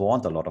doesn't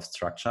want a lot of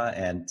structure.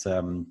 And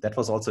that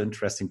was also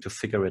interesting to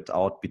figure it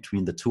out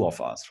between the two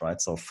of us,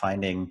 right? So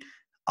finding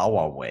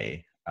our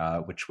way,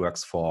 which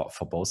works for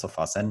both of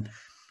us. And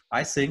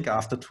I think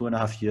after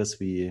 2.5 years,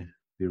 we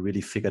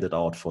really figured it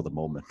out for the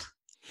moment.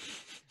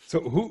 So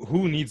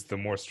who needs the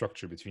more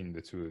structure between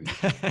the two of you?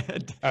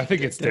 I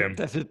think it's Tim.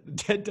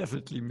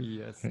 Definitely me,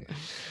 yes,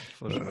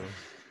 for sure.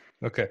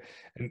 Okay,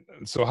 and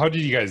so how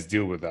did you guys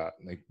deal with that?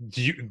 Like,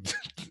 do you?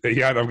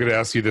 Yeah, I'm going to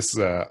ask you this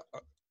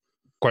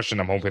question.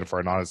 I'm hoping for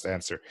an honest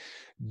answer.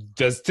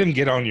 Does Tim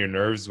get on your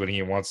nerves when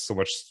he wants so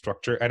much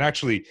structure? And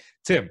actually,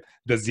 Tim,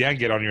 does Jan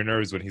get on your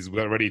nerves when he's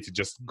ready to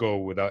just go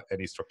without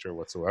any structure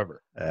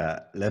whatsoever?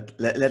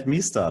 Let me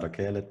start,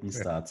 okay? Let me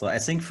start. So I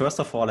think first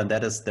of all, and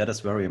that is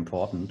very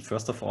important.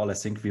 First of all, I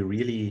think we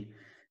really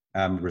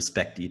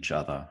respect each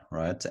other,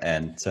 right?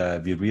 And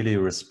we really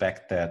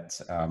respect that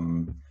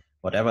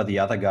whatever the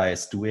other guy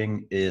is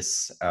doing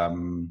is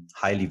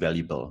highly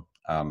valuable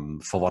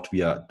for what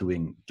we are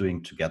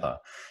doing together.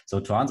 So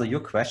to answer your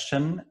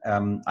question,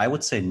 I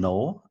would say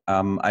no.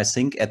 I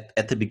think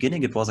at the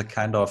beginning it was a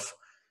kind of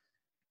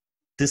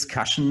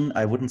discussion.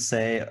 I wouldn't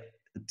say,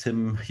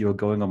 Tim, you're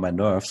going on my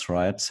nerves,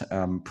 right?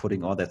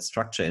 Putting all that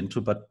structure into,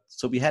 but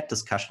so we had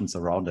discussions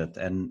around it,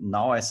 and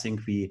now I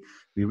think we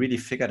really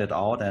figured it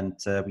out, and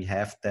we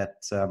have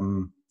that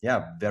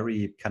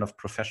very kind of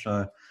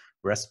professional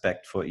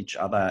respect for each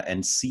other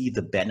and see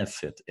the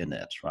benefit in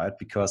it, right?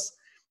 Because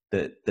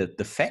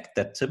the fact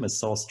that Tim is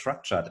so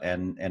structured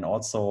and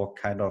also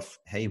kind of,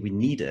 hey, we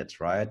need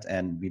it, right?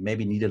 And we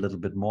maybe need a little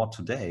bit more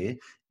today.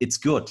 It's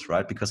good,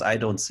 right? Because I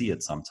don't see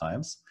it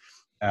sometimes.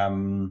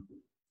 And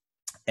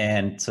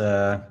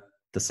the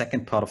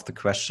second part of the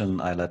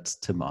question, I let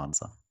Tim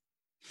answer.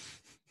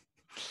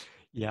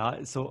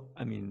 Yeah, so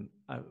I mean,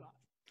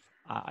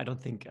 I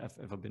don't think I've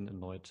ever been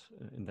annoyed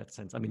in that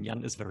sense. I mean,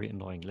 Jan is very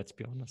annoying, let's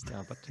be honest,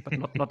 yeah,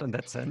 but not in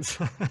that sense.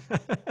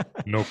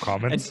 No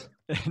comments.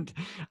 And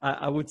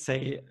I would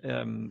say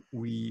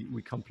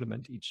we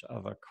complement each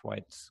other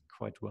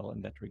quite well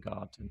in that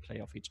regard and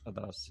play off each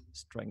other's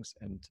strengths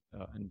and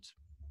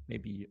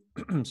maybe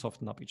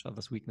soften up each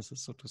other's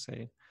weaknesses, so to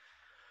say.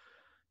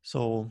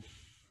 So,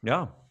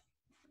 yeah,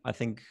 I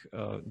think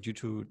due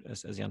to,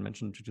 as Jan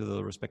mentioned, due to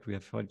the respect we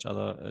have for each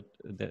other,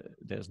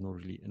 there's no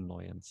really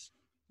annoyance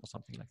or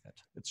something like that.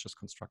 It's just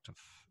constructive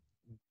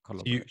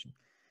collaboration.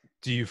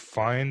 Do you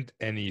find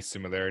any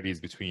similarities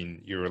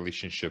between your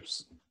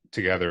relationships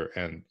together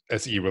and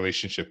SE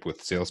relationship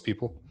with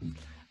salespeople?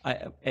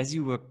 As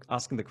you were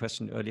asking the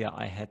question earlier,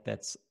 I had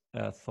that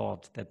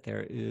thought that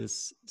there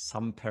is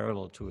some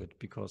parallel to it,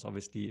 because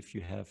obviously if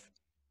you have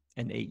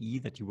an AE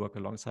that you work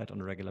alongside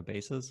on a regular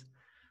basis,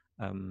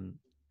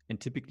 and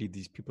typically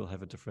these people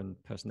have a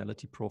different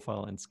personality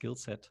profile and skill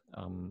set,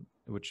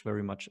 which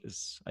very much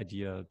is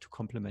idea to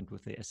complement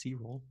with the SE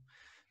role.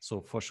 So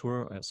for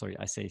sure, sorry,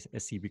 I say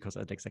SE because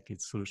I'm exactly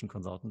solution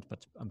consultant,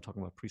 but I'm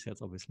talking about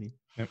pre-sales, obviously.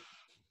 Yep.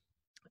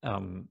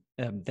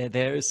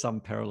 There is some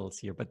parallels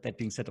here, but that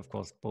being said, of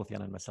course, both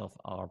Jan and myself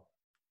are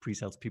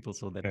pre-sales people,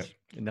 so that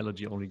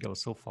analogy only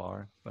goes so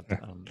far. But I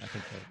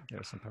think there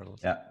are some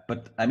parallels. Yeah,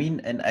 but I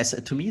mean, and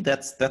to me,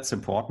 that's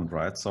important,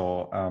 right?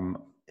 So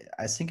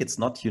I think it's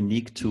not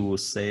unique to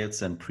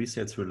sales and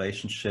pre-sales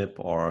relationship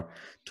or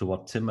to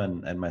what Tim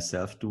and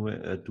myself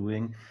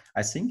doing.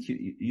 I think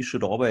you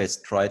should always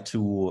try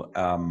to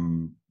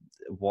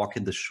walk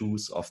in the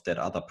shoes of that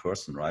other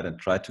person, right? And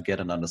try to get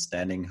an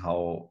understanding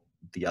how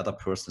the other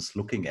person is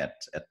looking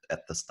at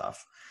the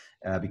stuff.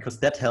 Because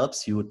that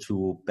helps you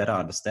to better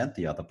understand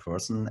the other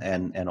person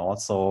and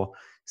also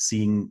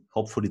seeing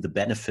hopefully the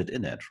benefit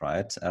in it,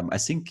 right? I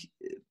think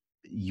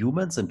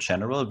humans in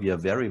general, we are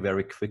very,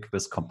 very quick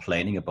with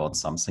complaining about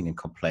something and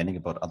complaining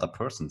about other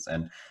persons.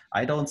 And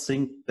I don't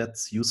think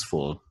that's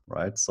useful,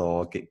 right?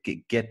 So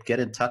get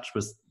in touch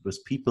with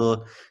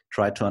people,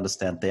 try to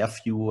understand their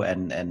view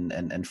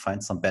and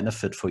find some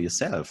benefit for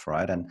yourself,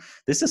 right? And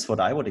this is what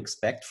I would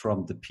expect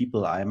from the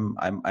people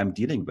I'm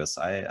dealing with.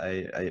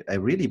 I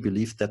really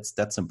believe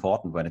that's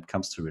important when it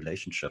comes to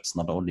relationships,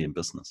 not only in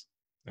business.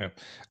 Yeah,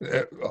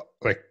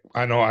 like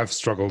I know I've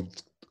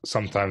struggled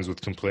sometimes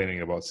with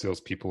complaining about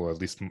salespeople, or at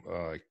least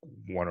like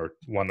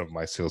one of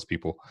my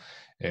salespeople,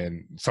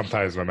 and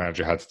sometimes my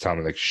manager had to tell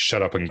me like,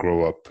 "Shut up and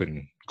grow up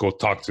and go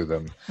talk to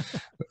them."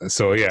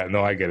 So yeah,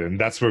 no, I get it, and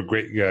that's where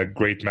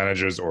great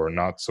managers or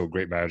not so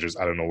great managers.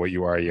 I don't know what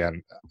you are,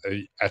 Jan.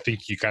 I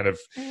think you kind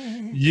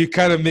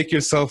of make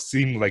yourself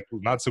seem like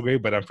not so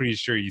great, but I'm pretty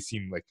sure you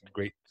seem like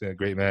a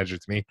great manager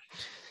to me,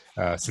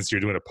 since you're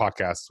doing a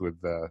podcast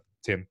with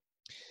Tim.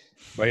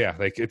 But yeah,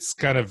 like it's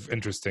kind of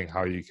interesting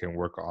how you can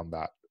work on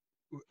that.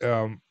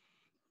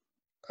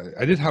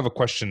 I did have a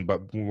question, but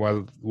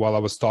while I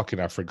was talking,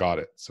 I forgot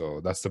it. So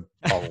that's the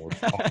problem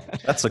with talking.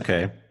 That's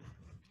okay.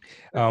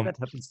 That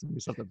happens to me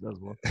sometimes as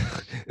well.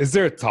 Is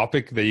there a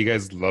topic that you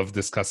guys love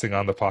discussing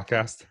on the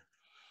podcast?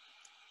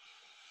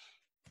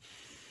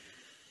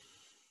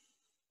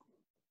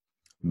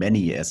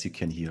 Many, as you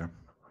can hear.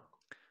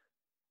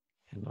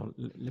 Now,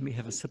 let me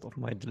have a sip of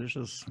my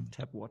delicious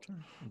tap water.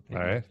 All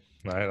right,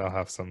 I'll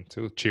have some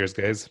too. Cheers,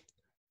 guys.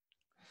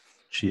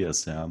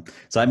 Cheers. Yeah.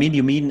 So I mean,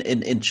 you mean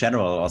in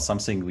general, or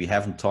something we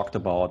haven't talked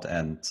about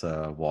and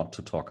want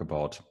to talk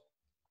about?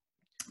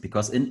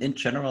 Because in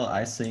general,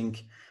 I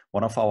think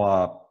one of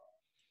our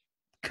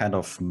kind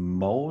of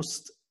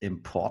most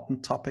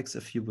important topics,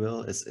 if you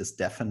will, is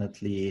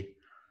definitely,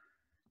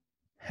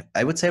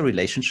 I would say,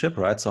 relationship,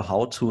 right? So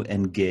how to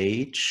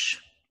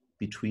engage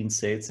between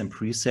sales and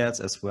pre-sales,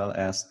 as well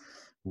as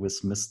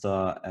with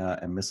Mr.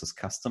 And Mrs.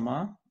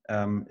 Customer,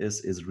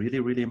 is really,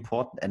 really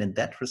important. And in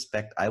that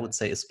respect, I would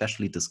say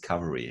especially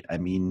discovery. I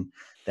mean,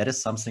 that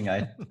is something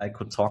I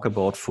could talk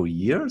about for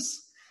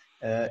years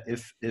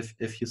if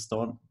you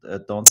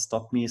don't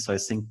stop me. So I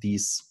think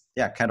these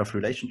kind of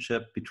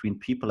relationship between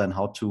people and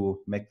how to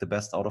make the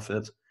best out of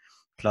it,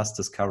 plus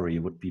discovery,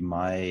 would be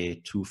my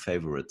two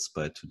favorites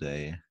by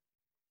today.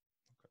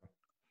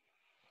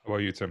 How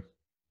about you, Tim?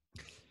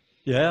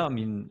 Yeah, I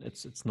mean,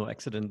 it's no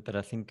accident that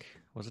I think,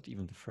 was it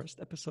even the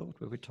first episode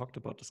where we talked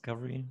about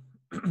discovery?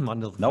 The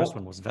first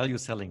one was value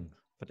selling,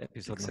 but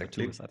episode number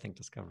 2 is, I think,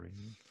 discovery.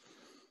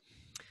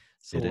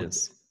 So it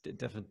is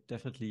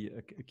definitely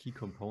a key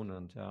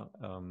component. Yeah,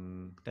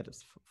 that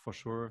is for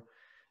sure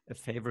a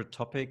favorite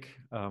topic.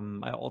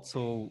 I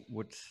also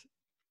would.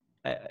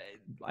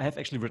 I have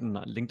actually written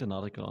a LinkedIn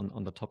article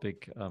on the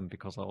topic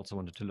because I also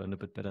wanted to learn a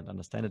bit better and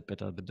understand it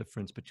better, the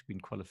difference between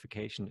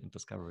qualification and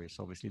discovery.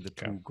 So obviously the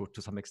two go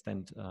to some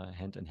extent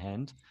hand in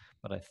hand,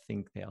 but I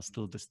think they are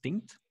still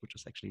distinct, which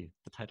is actually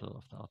the title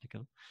of the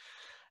article.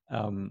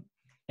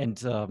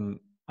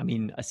 I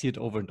mean, I see it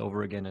over and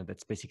over again, and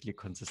that's basically a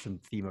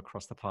consistent theme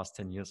across the past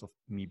 10 years of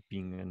me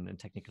being in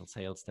technical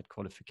sales, that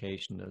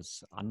qualification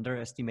is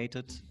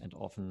underestimated, and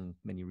often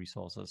many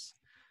resources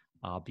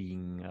are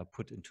being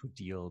put into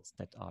deals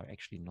that are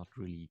actually not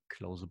really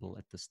closable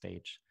at this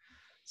stage.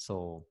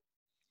 So,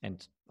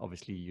 and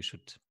obviously you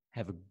should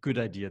have a good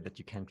idea that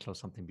you can close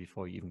something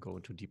before you even go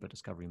into deeper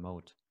discovery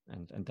mode.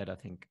 And that, I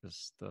think,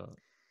 is the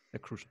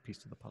crucial piece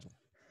to the puzzle.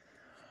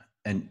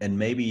 And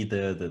maybe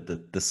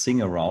the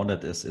thing around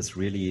it is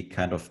really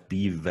kind of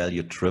be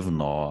value driven,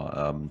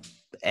 or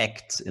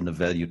act in a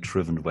value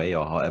driven way,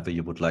 or however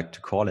you would like to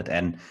call it.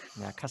 And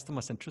customer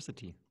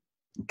centricity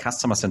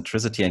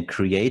and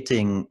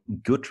creating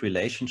good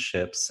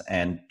relationships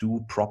and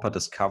do proper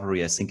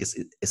discovery, I think, is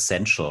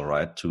essential,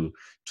 right? To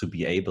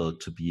be able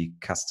to be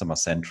customer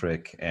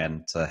centric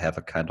and have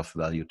a kind of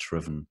value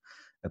driven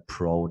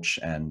approach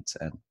and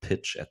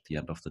pitch at the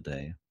end of the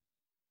day.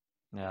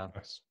 Yeah.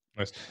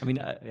 Nice. I mean,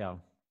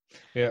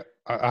 Yeah,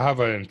 I have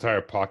an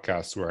entire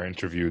podcast where I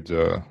interviewed.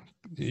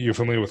 You're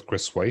familiar with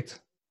Chris White?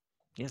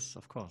 Yes,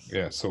 of course.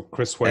 Yeah, so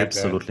Chris White.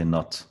 Absolutely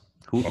not.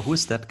 Who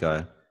is that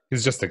guy?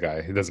 He's just a guy.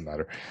 It doesn't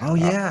matter. Oh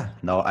yeah.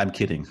 No, I'm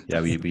kidding.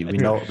 Yeah, we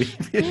know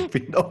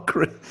we know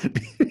Chris.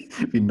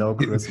 We know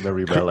Chris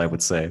very well, I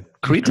would say.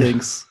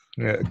 Greetings.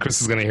 Yeah,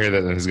 Chris is gonna hear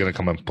that and he's gonna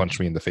come and punch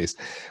me in the face.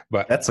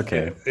 But that's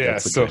okay. Yeah.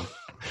 That's so okay.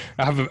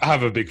 I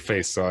have a big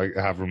face, so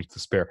I have room to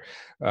spare.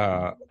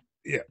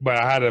 Yeah, but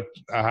I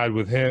had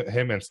with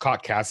him and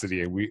Scott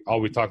Cassidy, and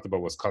we talked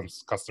about was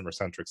customer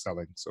centric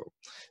selling. So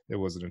it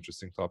was an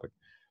interesting topic.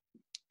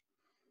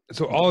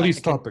 So all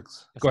these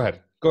topics. Go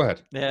ahead.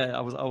 Yeah,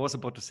 I was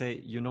about to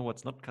say,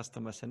 what's not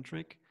customer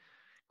centric?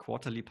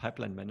 Quarterly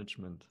pipeline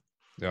management.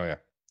 Oh yeah.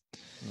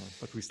 No,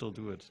 but we still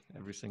do it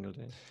every single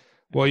day.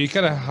 Well, you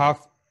kind of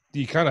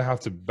have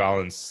to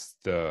balance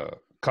the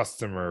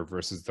customer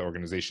versus the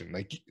organization.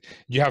 Like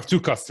you have two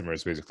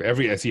customers basically.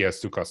 Every SE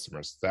has two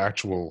customers: the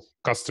actual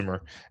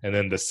customer, and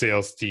then the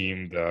sales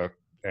team,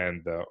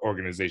 and the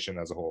organization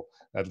as a whole.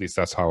 At least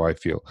that's how I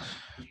feel.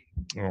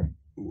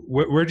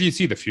 Where do you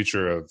see the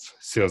future of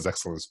Sales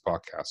Excellence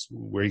podcast?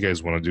 Where you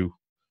guys want to do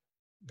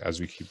as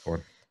we keep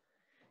going?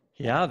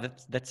 Yeah,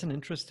 that's an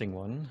interesting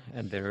one.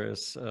 And there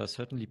is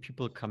certainly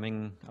people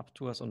coming up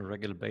to us on a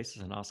regular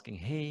basis and asking,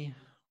 hey,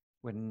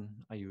 when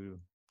are you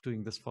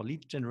doing this for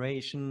lead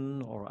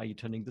generation, or are you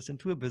turning this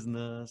into a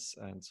business,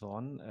 and so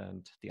on?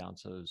 And the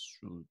answer is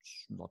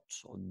it's not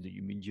on the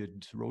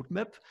immediate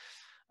roadmap.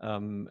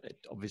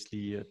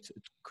 It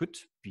could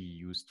be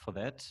used for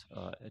that,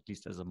 at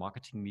least as a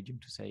marketing medium,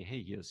 to say,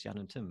 hey, here's Jan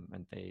and Tim,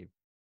 and they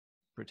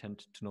pretend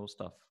to know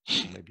stuff.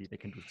 So maybe they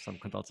can do some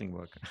consulting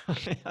work.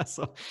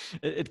 So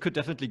it could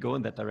definitely go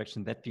in that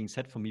direction. That being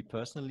said, for me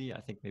personally,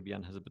 I think maybe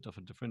Jan has a bit of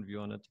a different view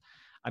on it.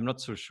 I'm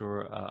not so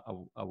sure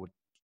I would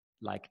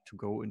like to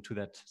go into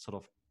that sort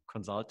of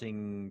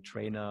consulting,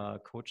 trainer,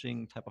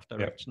 coaching type of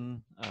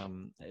direction.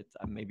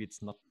 Maybe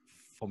it's not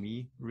for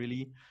me,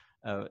 really.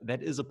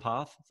 That is a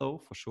path,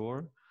 though, for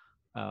sure.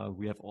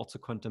 We have also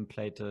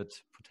contemplated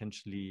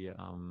potentially,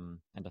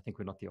 and I think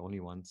we're not the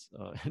only ones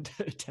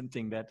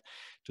attempting that,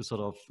 to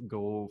sort of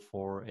go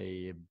for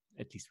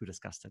at least we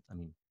discussed it. I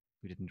mean,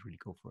 we didn't really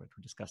go for it.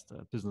 We discussed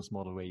a business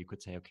model where you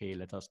could say, okay,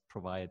 let us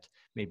provide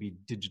maybe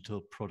digital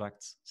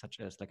products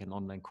such as like an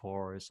online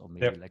course, or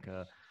maybe like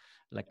a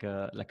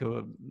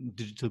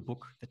digital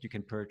book that you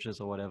can purchase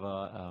or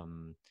whatever.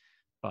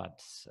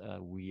 But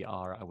we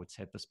are, I would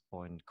say at this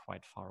point,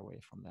 quite far away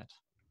from that.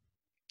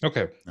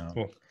 Okay,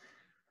 cool.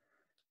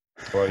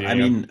 Well, I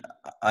mean,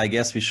 I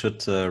guess we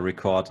should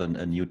record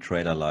a new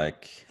trailer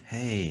like,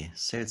 hey,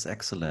 sales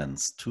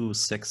excellence, two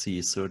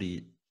sexy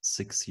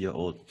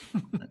 36-year-old.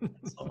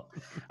 So,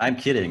 I'm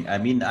kidding. I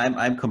mean,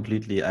 I'm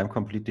completely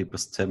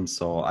with Tim.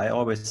 So I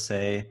always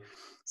say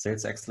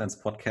Sales Excellence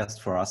podcast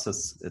for us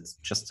it's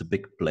just a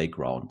big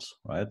playground,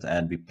 right?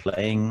 And we're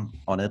playing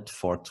on it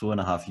for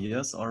 2.5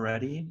 years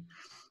already,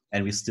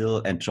 and we're still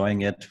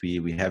enjoying it.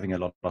 We're having a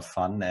lot of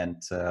fun,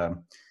 and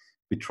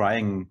we're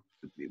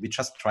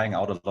just trying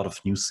out a lot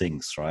of new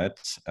things, right?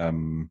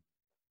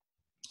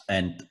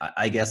 And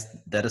I guess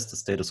that is the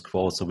status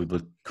quo. So we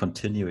will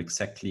continue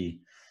exactly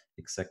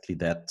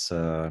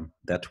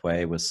that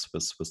way with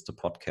the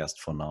podcast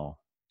for now.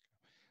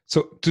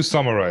 So to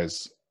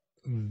summarize,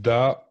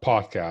 the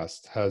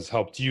podcast has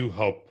helped you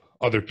help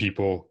other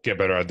people get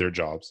better at their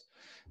jobs,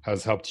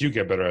 has helped you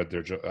get better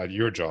at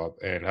your job,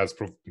 and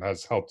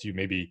has helped you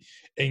maybe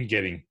in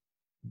getting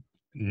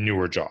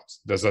newer jobs.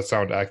 Does that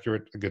sound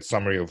accurate? A good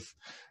summary of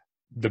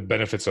the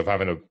benefits of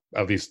having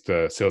at least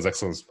the Sales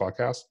Excellence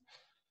podcast?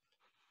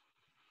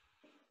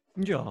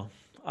 Yeah,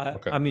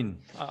 Okay. I mean,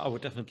 I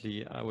would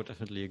definitely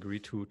agree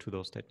to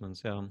those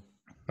statements. Yeah.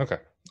 Okay.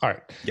 All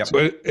right. Yep. So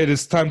it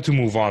is time to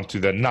move on to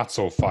the not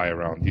so fire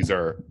round. These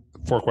are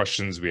 4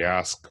 questions we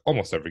ask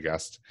almost every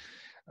guest,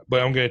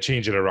 but I'm going to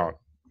change it around.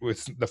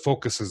 With the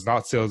focus is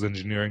not sales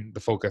engineering. The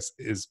focus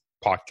is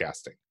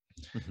podcasting.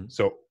 Mm-hmm.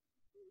 So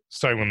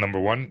starting with number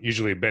 1,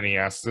 usually Benny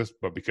asks this,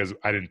 but because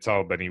I didn't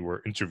tell Benny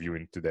we're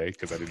interviewing today,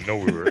 because I didn't know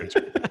we were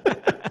interviewing.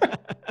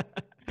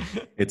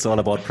 It's all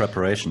about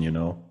preparation, you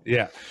know.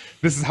 Yeah.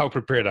 This is how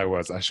prepared I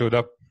was. I showed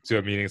up to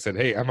a meeting and said,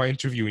 hey, am I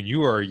interviewing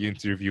you or are you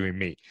interviewing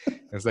me? And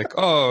it's like,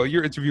 oh,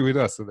 you're interviewing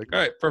us. I'm like, all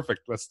right,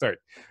 perfect. Let's start.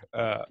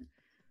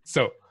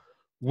 So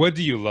what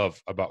do you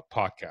love about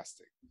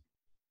podcasting?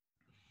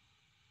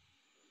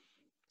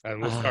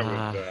 And we'll start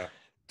with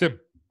Tim.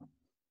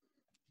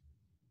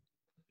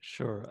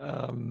 Sure.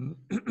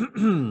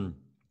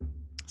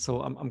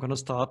 So I'm going to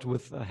start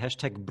with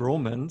hashtag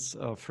bromance.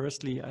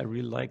 Firstly, I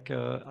really like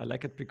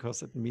it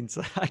because it means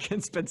I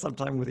can spend some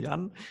time with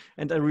Jan,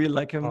 and I really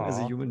like him as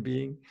a human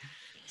being.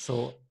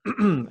 So,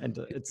 and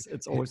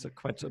it's always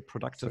quite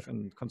productive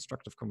and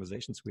constructive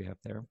conversations we have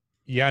there.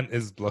 Jan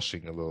is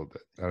blushing a little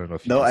bit. I don't know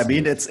if you No, I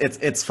mean it.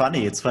 it's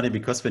funny. It's funny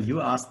because when you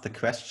asked the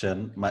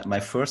question,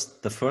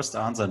 the first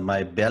answer in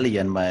my belly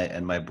and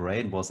my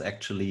brain was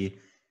actually,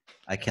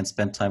 I can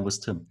spend time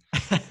with Tim.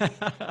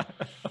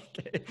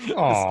 Okay.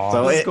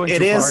 So this is going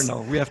too far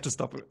now. We have to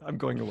stop. I'm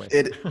going away.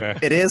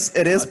 It is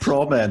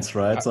promance,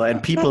 right? So,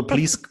 and people,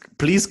 please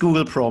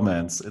Google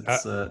promance.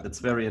 It's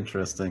very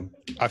interesting.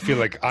 I feel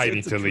like I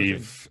need to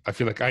leave. I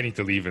feel like I need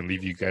to leave and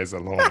leave you guys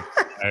alone.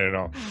 I don't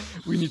know.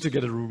 We need to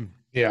get a room.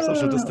 Yeah.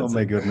 Social distancing. Oh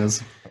my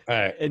goodness. All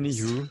right.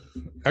 Anywho.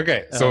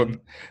 Okay. So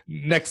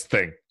next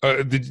thing,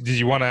 did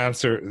you want to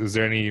answer? Is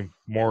there any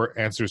more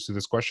answers to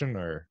this question,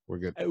 or we're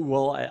good?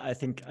 Well, I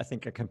think I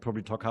can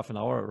probably talk half an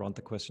hour around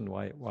the question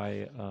why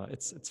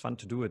it's fun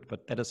to do it,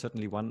 but that is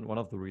certainly one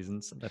of the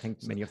reasons, and I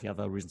think many of the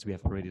other reasons we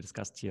have already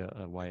discussed here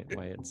why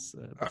it's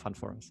fun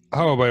for us.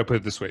 How about I put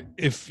it this way?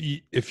 If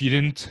you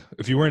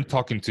weren't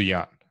talking to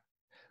Jan,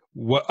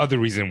 what other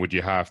reason would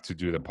you have to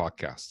do the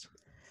podcast?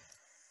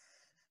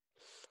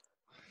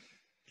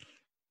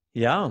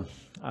 Yeah.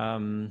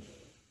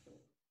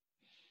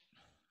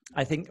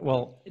 I think,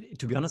 well,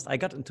 to be honest, I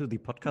got into the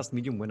podcast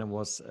medium when I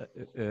was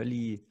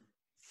early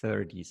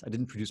 30s. I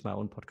didn't produce my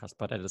own podcast,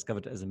 but I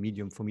discovered it as a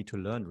medium for me to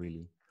learn,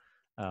 really.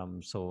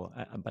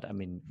 But I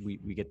mean,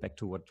 we get back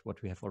to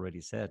what we have already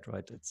said,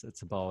 right?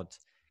 It's about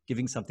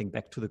giving something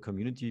back to the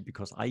community,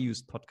 because I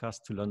used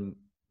podcasts to learn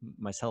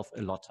myself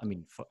a lot. I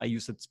mean, I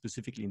used it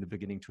specifically in the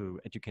beginning to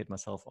educate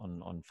myself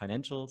on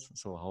financials.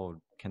 So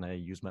how can I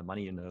use my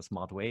money in a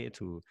smart way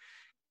to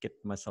get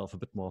myself a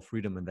bit more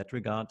freedom in that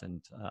regard.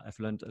 And I've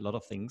learned a lot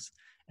of things.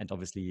 And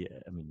obviously,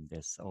 I mean,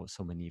 there's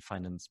so many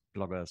finance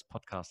bloggers,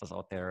 podcasters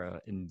out there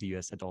in the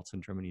US and also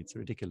in Germany. It's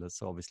ridiculous.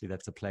 So obviously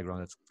that's a playground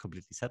that's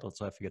completely settled.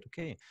 So I figured,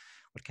 okay,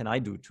 what can I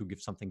do to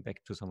give something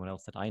back to someone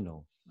else that I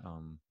know?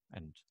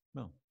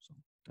 So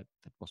that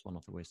was one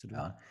of the ways to do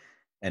it.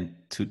 And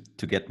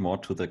to get more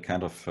to the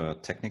kind of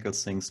technical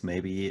things,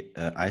 maybe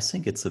I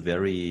think it's a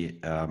very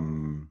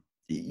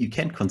you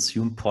can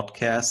consume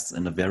podcasts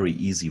in a very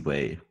easy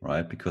way,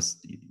 right? Because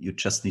you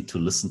just need to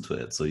listen to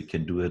it. So you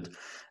can do it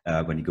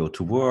when you go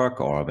to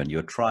work or when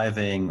you're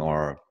driving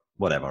or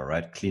whatever,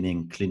 right?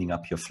 Cleaning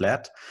up your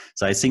flat.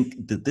 So I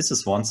think that this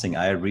is one thing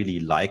I really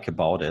like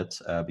about it,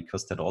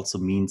 because that also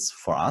means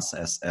for us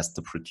as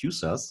the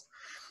producers,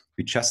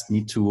 we just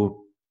need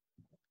to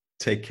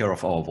take care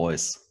of our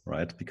voice,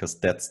 right? Because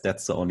that's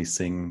the only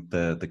thing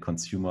the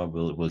consumer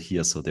will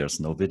hear. So there's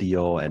no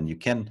video, and you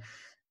can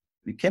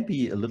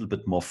be a little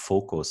bit more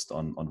focused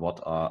on what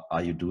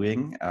are you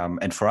doing.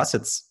 And for us,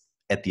 it's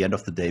at the end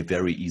of the day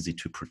very easy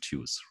to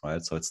produce,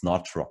 right? So it's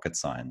not rocket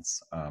science,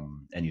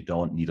 and you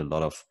don't need a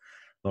lot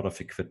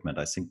of equipment.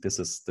 I think this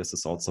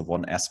is also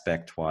one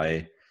aspect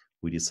why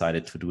we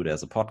decided to do it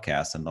as a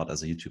podcast and not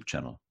as a YouTube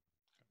channel.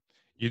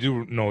 You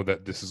do know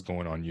that this is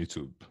going on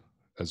YouTube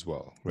as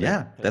well, right?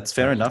 Yeah, that's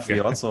fair enough.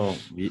 We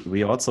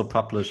also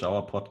publish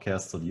our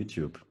podcasts on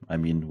YouTube. I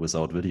mean,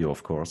 without video,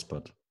 of course,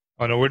 but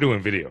oh no, we're doing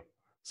video.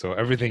 So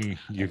everything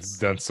you've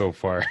done so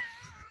far.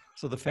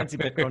 So the fancy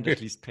background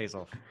at least pays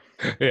off.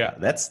 Yeah,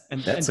 That's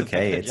And that's the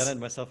okay. fact that Jan and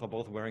myself are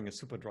both wearing a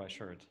super dry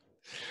shirt,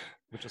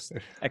 which is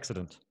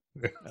accident.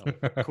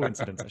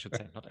 Coincidence, I should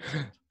say, not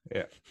accident.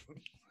 Yeah.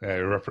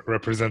 It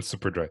represents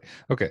Superdry.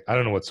 Okay, I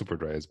don't know what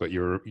Superdry is, but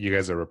you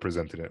guys are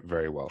representing it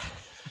very well.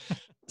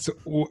 So,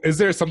 is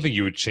there something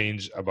you would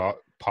change about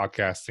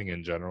podcasting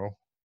in general?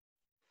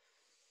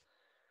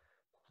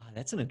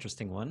 That's an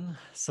interesting one.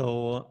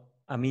 So,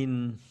 I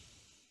mean,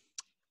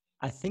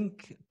 I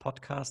think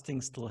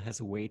podcasting still has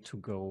a way to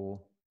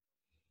go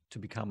to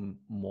become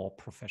more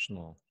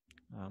professional.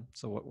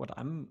 So what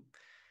I'm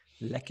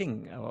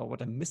lacking or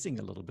what I'm missing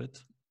a little bit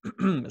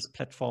is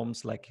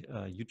platforms like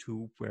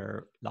YouTube,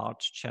 where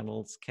large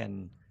channels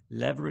can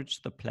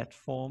leverage the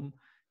platform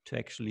to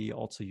actually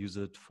also use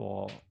it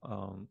for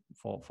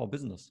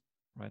business,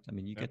 right? I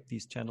mean, you get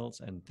these channels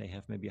and they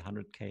have maybe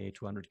 100K,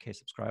 200K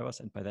subscribers,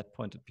 and by that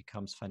point, it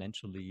becomes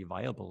financially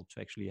viable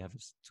to actually have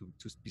to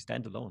be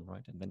standalone,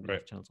 right? And then we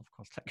have channels, of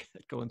course,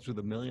 like going through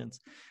the millions,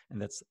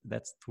 and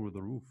that's through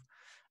the roof.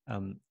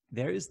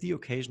 There is the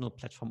occasional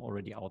platform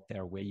already out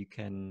there where you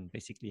can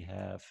basically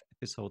have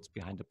episodes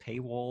behind a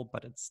paywall,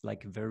 but it's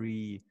like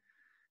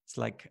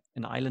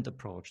an island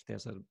approach.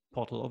 There's a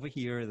portal over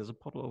here, there's a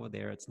portal over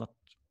there. It's not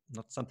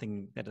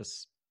something that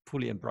is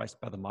fully embraced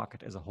by the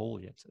market as a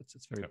whole yet.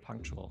 It's very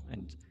punctual.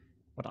 And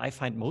what I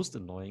find most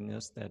annoying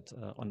is that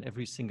on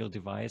every single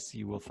device,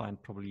 you will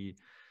find probably,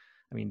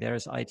 I mean,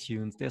 there's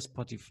iTunes, there's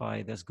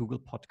Spotify, there's Google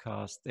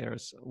Podcasts,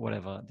 there's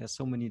whatever. There's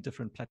so many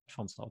different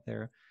platforms out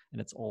there, and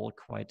it's all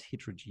quite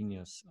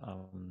heterogeneous,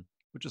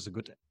 which is a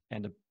good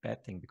and a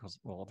bad thing because,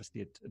 well,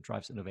 obviously it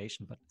drives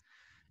innovation, but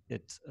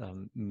it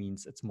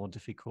means it's more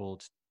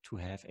difficult to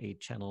have a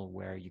channel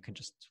where you can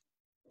just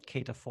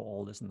cater for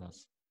all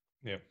listeners.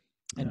 Yeah.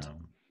 And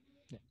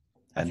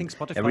I think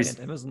Spotify and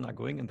Amazon are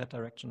going in that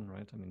direction,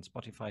 right? I mean,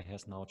 Spotify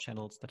has now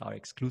channels that are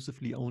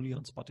exclusively only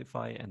on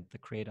Spotify, and the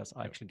creators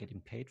are actually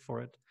getting paid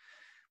for it,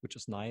 which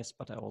is nice.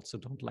 But I also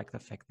don't like the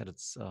fact that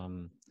it's, I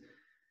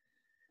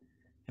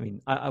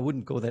mean, I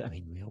wouldn't go there. I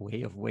mean,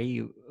 we are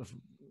way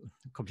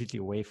completely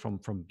away from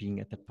being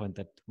at that point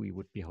that we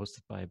would be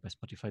hosted by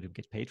Spotify to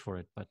get paid for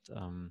it. But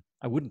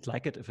I wouldn't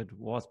like it if it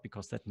was,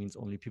 because that means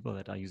only people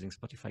that are using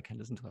Spotify can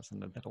listen to us,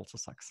 and that also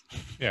sucks.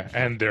 Yeah,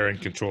 and they're in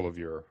control of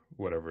your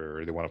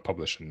whatever they want to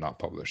publish and not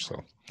publish.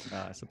 So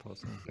I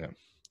suppose. Yeah.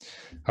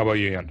 How about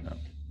you, Jan?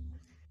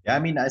 Yeah, I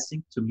mean, I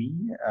think to me,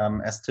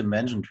 as Tim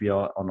mentioned, we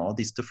are on all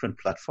these different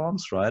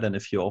platforms, right? And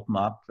if you open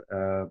up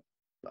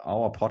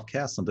our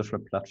podcast on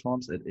different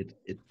platforms,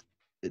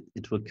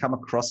 it will come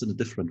across in a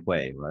different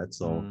way, right?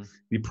 So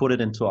we put it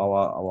into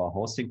our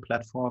hosting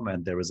platform,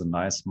 and there is a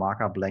nice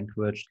markup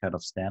language kind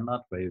of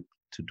standard way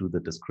to do the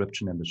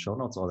description and the show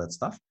notes, all that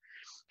stuff.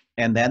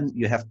 And then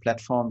you have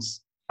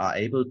platforms are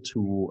able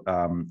to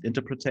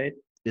interpret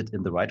it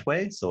in the right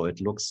way, so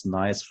it looks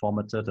nice,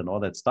 formatted, and all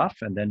that stuff.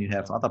 And then you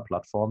have other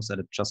platforms, and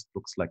it just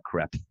looks like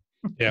crap.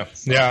 Yeah,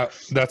 yeah,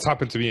 that's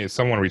happened to me.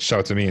 Someone reached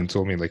out to me and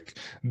told me, like,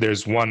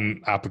 there's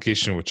one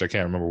application, which I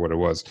can't remember what it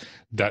was,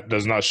 that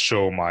does not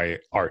show my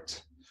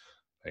art.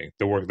 Like,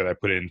 the work that I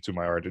put into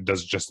my art, it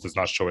does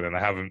not show it, and I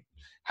haven't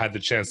had the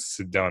chance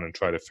to sit down and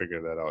try to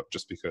figure that out,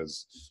 just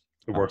because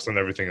it works on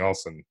everything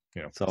else, and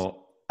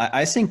So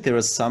I think there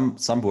is some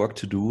work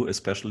to do,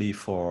 especially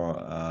for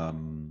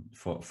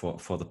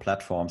the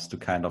platforms to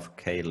kind of,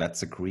 okay,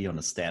 let's agree on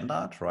a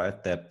standard,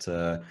 right? That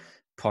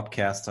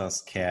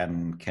podcasters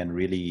can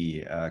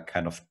really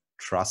kind of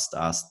trust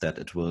us that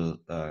it will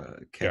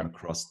come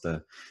across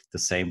the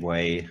same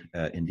way,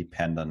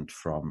 independent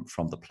from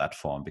the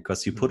platform,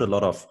 because you put a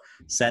lot of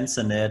sense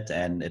in it,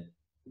 and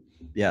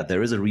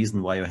there is a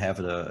reason why you have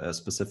a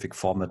specific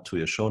format to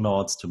your show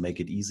notes to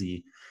make it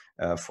easy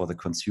for the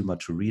consumer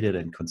to read it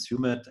and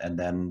consume it, and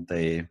then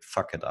they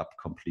fuck it up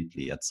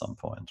completely at some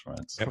point,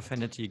 right? So,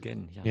 profanity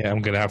again. Yeah,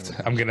 I'm gonna have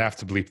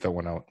to bleep that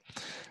one out.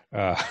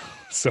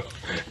 So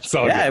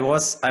yeah, I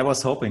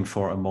was hoping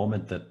for a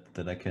moment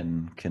that I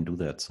can do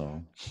that.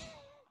 So,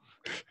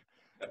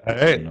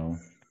 hey,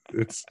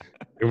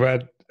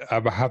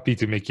 I'm happy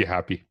to make you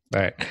happy.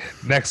 All right,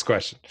 next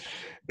question.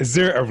 Is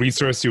there a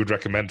resource you would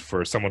recommend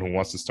for someone who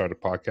wants to start a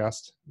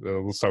podcast?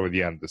 We'll start with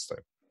Jan this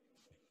time.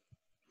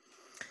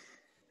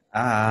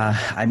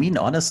 I mean,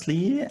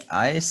 honestly,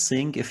 I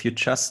think if you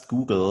just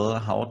Google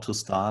how to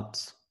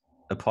start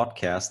a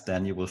podcast,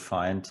 then you will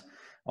find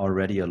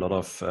already a lot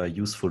of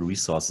useful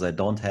resources. I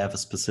don't have a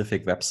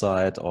specific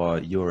website or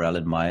URL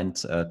in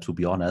mind, to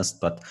be honest,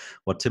 but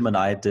what Tim and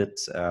I did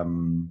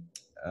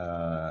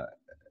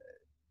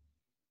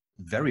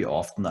very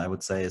often, I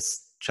would say,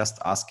 is just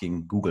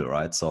asking Google,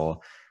 right? So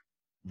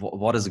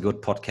what is a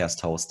good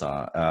podcast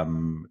hoster?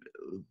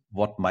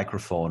 What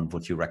microphone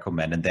would you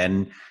recommend? And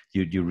then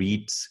you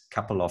read a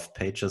couple of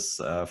pages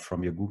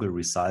from your Google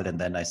result, and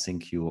then I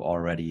think you're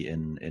already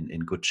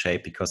in good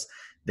shape, because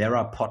there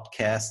are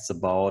podcasts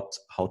about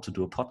how to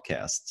do a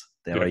podcast.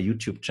 There are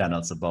YouTube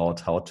channels about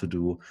how to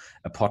do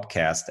a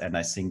podcast, and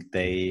I think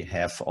they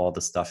have all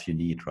the stuff you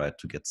need, right,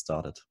 to get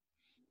started.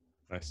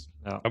 Nice.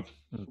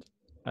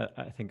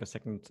 I think a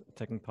second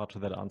part to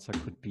that answer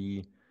could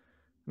be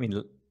I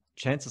mean,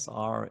 chances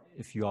are,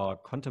 if you are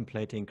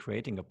contemplating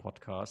creating a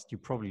podcast, you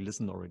probably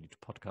listen already to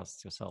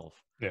podcasts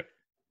yourself. Yeah.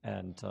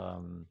 And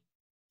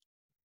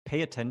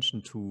pay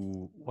attention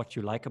to what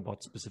you like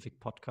about specific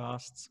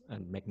podcasts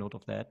and make note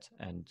of that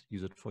and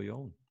use it for your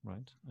own,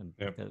 right? And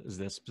is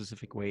there a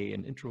specific way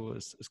an intro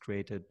is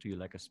created? Do you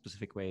like a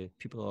specific way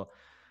people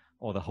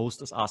or the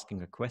host is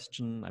asking a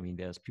question? I mean,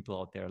 there's people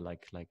out there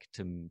like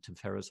Tim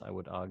Ferriss, I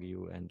would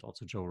argue, and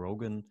also Joe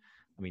Rogan.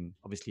 I mean,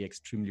 obviously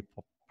extremely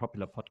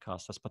popular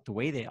podcasters, but the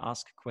way they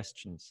ask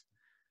questions,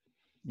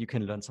 you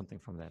can learn something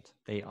from that.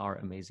 They are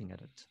amazing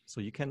at it.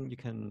 So you can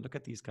look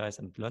at these guys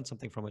and learn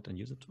something from it and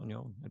use it on your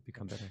own and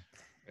become better.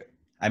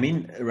 I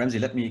mean, Ramsey,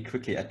 let me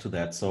quickly add to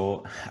that.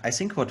 So I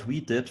think what we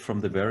did from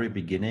the very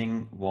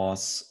beginning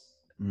was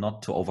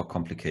not to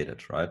overcomplicate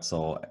it, right?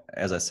 So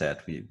as I said,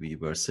 we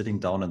were sitting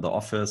down in the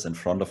office in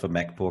front of a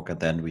MacBook, and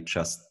then we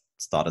just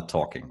started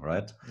talking,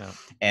 right? Yeah.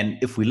 And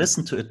if we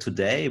listen to it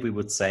today, we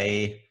would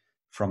say,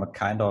 from a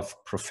kind of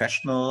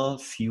professional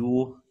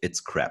view, it's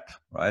crap,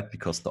 right?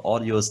 Because the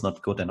audio is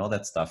not good and all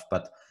that stuff.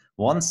 But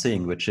one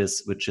thing which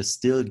is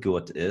still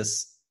good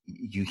is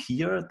you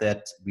hear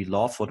that we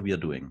love what we are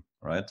doing,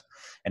 right?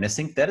 And I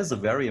think that is a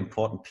very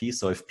important piece.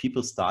 So if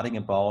people starting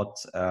about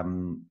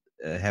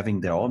having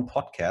their own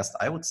podcast,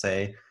 I would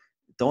say,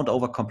 don't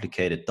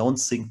overcomplicate it. Don't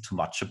think too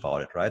much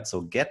about it, right?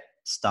 So get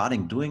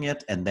starting doing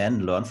it and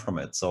then learn from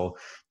it. So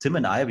Tim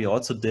and I, we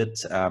also did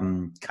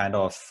kind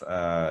of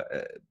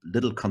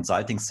little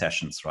consulting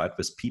sessions, right,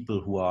 with people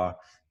who are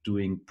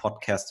doing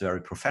podcasts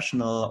very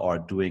professional or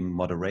doing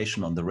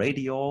moderation on the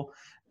radio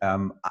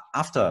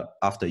after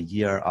a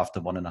year,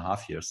 after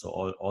 1.5 years. So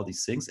all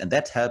these things, and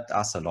that helped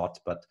us a lot.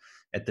 But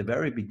at the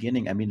very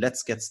beginning, I mean,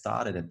 let's get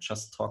started and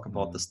just talk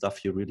about the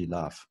stuff you really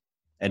love,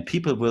 and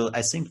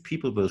I think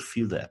people will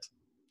feel that.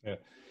 Yeah,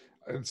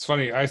 it's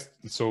funny.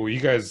 So you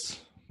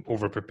guys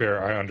over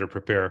prepare, I under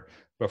prepare.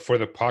 But for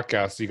the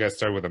podcast, you guys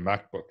started with a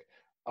MacBook.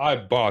 I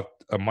bought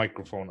a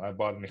microphone. I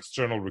bought an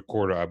external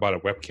recorder. I bought a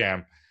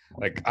webcam.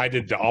 Like, I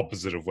did the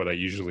opposite of what I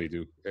usually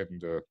do,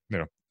 and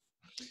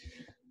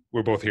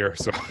we're both here.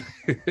 So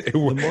the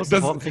most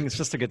important thing is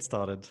just to get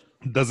started.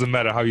 Doesn't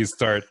matter how you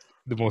start.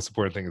 The most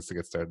important thing is to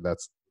get started.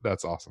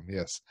 That's awesome.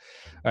 Yes.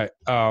 All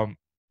right.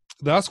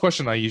 The last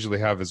question I usually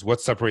have is,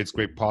 what separates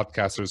great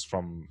podcasters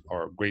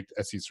or great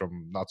SEs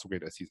from not so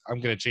great SEs?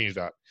 I'm going to change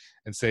that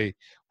and say,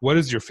 what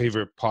is your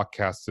favorite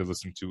podcast to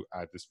listen to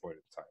at this point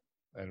in time?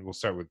 And we'll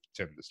start with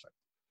Tim this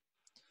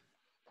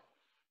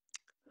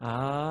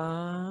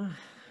time.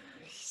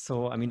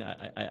 So, I mean,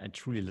 I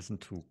truly listen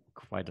to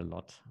quite a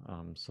lot.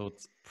 So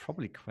it's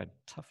probably quite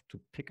tough to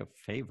pick a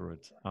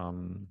favorite. I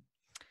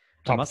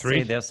must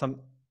say there's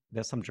some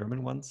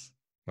German ones.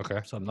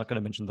 Okay. So I'm not going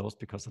to mention those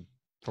because it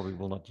probably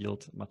will not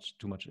yield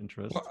too much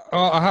interest.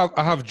 Well,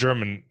 I have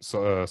German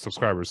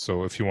subscribers.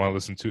 So if you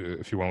want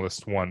to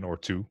list one or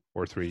two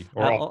or three,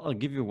 or I'll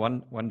give you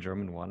one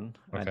German one,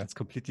 and it's a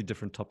completely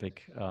different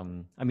topic.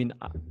 I mean,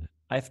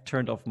 I've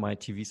turned off my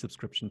TV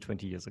subscription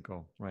 20 years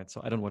ago, right? So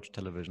I don't watch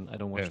television. I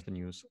don't watch the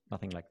news,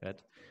 nothing like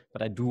that.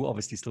 But I do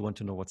obviously still want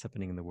to know what's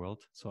happening in the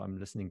world. So I'm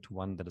listening to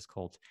one that is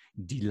called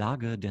Die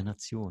Lage der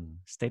Nation,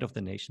 State of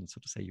the Nation,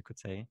 so to say, you could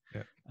say.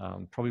 Yeah.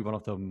 Probably one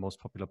of the most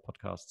popular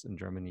podcasts in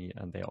Germany.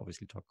 And they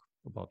obviously talk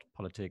about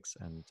politics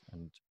and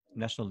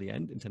nationally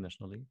and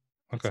internationally.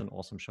 Okay. It's an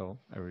awesome show.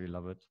 I really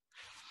love it.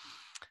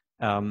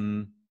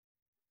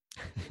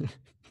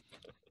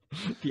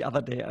 The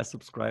other day I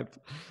subscribed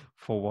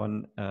for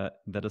one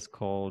that is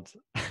called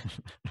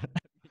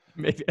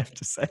maybe I have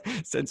to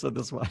censor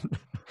this one.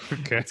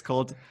 Okay. It's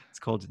called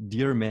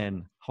Dear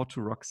Man, How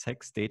to Rock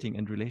Sex, Dating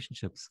and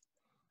Relationships.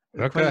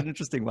 Okay. Quite an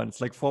interesting one. It's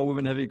like 4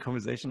 women having a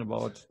conversation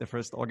about their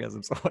first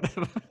orgasms or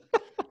whatever.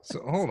 So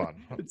hold on.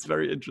 It's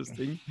very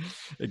interesting.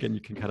 Again,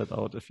 you can cut it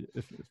out if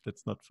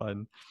that's not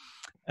fun.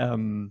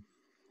 And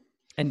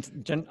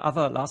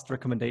other last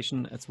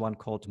recommendation, it's one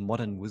called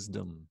Modern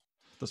Wisdom.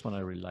 This one I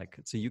really like.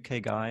 It's a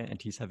UK guy, and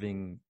he's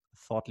having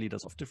thought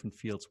leaders of different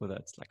fields, whether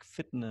it's like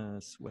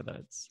fitness, whether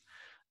it's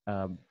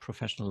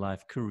professional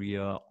life,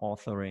 career,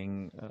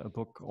 authoring a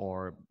book,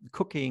 or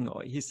cooking,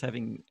 or he's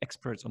having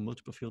experts on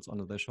multiple fields on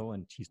the show,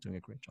 and he's doing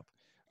a great job.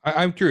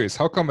 I'm curious,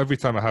 how come every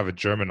time I have a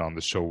German on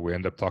the show, we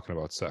end up talking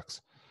about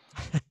sex?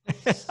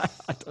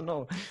 I don't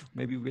know.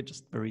 Maybe we're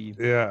just very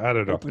I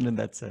don't know. open in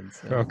that sense.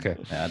 Yeah. Okay.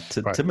 Yeah,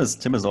 Tim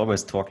is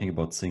always talking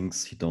about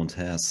things he don't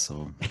have.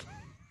 So.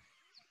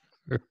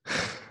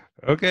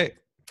 Okay.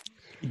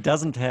 He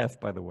doesn't have,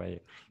 by the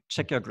way.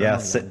 Check your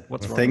grammar.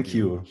 What's wrong thank with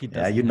you.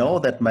 You know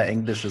that my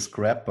English is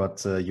crap,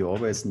 but you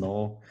always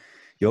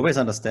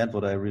understand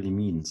what I really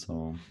mean.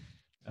 So,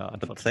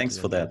 but thanks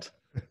for that.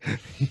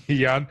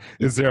 Jan,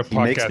 is there a podcast? He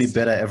makes me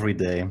better every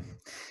day.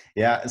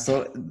 Yeah,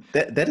 so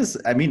that is,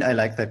 I mean, I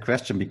like that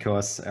question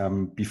because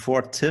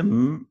before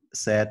Tim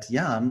said,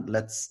 Jan,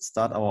 let's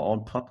start our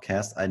own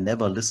podcast, I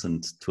never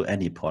listened to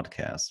any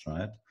podcast,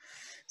 right?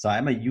 So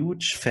I'm a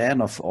huge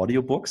fan of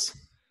audiobooks.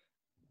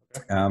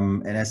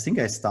 And I think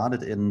I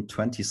started in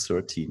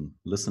 2013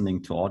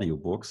 listening to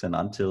audiobooks. And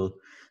until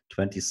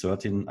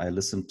 2013, I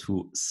listened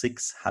to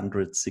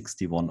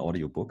 661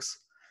 audiobooks.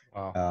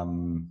 Wow.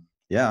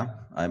 Yeah,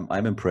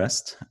 I'm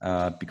impressed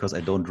because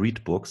I don't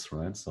read books,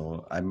 right?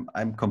 So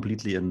I'm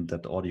completely in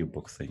that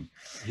audiobook thing.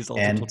 He's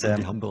also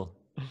totally humble.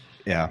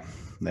 Yeah,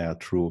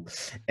 true.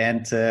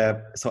 And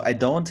so I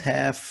don't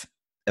have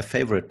a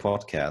favorite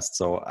podcast.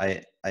 So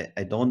I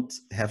don't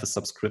have a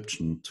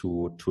subscription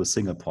to a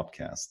single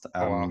podcast.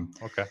 Oh, wow.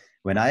 Okay.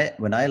 When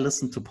I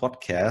listen to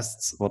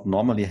podcasts, what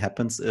normally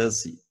happens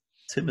is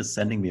Tim is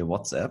sending me a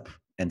WhatsApp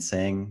and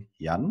saying,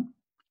 Jan,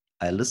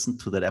 I listened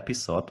to that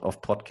episode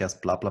of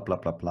podcast blah blah blah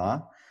blah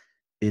blah.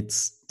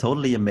 It's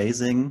totally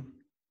amazing.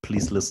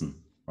 Please listen,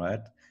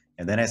 right?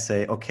 And then I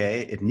say,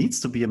 okay, it needs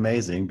to be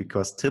amazing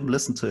because Tim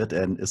listened to it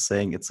and is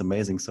saying it's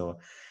amazing, so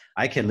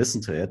I can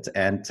listen to it.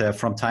 And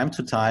from time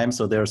to time,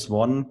 so there's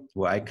one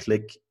where I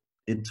click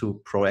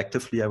into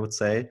proactively, I would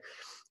say,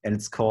 and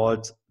it's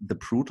called "The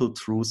Brutal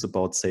Truth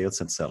About Sales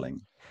and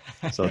Selling."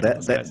 So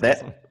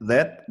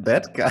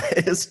that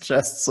guy is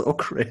just so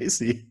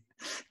crazy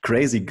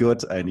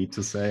good, I need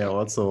to say. I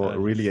also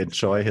really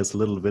enjoy his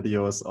little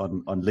videos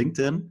on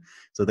LinkedIn.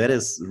 So that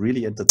is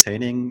really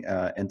entertaining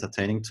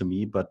to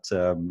me, but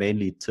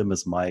mainly Tim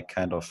is my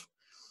kind of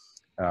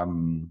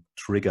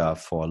trigger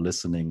for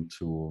listening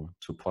to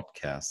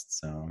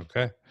podcasts. So.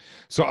 Okay.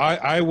 So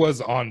I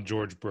was on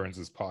George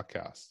Burns's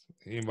podcast.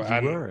 You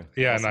were?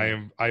 Yeah, awesome.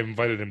 and I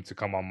invited him to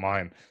come on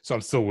mine. So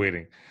I'm still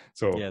waiting.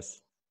 So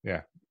yes.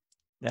 Yeah.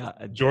 Yeah.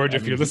 George,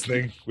 if you're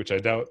listening, which I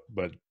doubt,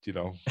 but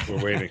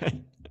we're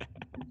waiting.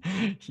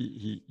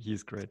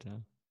 He's great, yeah.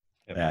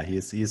 Yeah,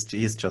 he's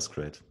just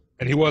great.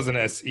 And he was an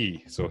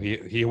SE, so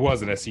he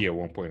was an SE at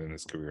one point in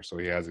his career, so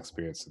he has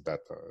experience at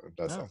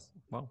that sense.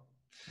 Wow.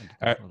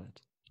 All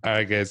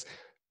right, guys.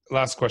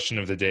 Last question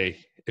of the day.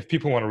 If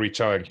people want to reach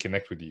out and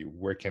connect with you,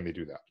 where can they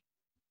do that?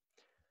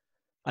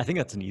 I think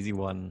that's an easy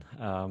one.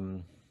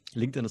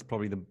 LinkedIn is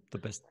probably the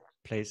best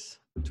place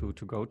to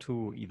go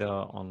to, either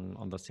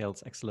on the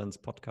Sales Excellence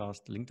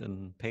podcast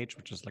LinkedIn page,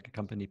 which is like a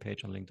company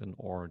page on LinkedIn,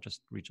 or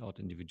just reach out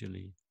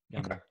individually.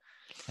 Okay.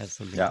 Has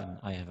a LinkedIn.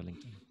 I have a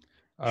LinkedIn.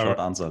 Short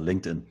answer,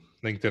 LinkedIn.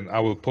 LinkedIn. I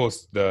will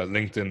post the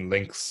LinkedIn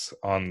links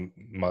on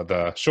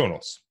the show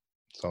notes.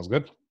 Sounds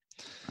good?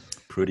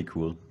 Pretty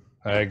cool.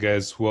 All right,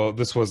 guys. Well,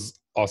 this was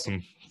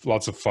awesome.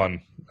 Lots of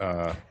fun.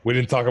 We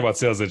didn't talk about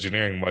sales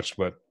engineering much,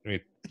 but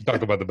we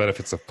talked about the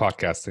benefits of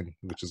podcasting,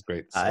 which is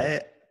great. So.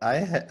 I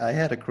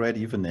had a great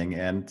evening,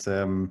 and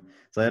so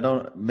I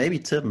don't. Maybe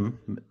Tim,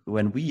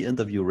 when we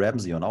interview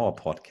Ramsey on our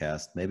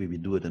podcast, maybe we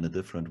do it in a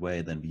different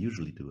way than we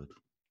usually do it.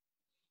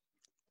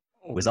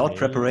 Okay, without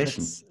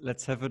preparation.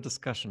 Let's have a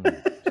discussion.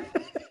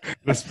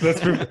 let's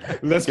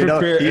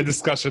prepare a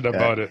discussion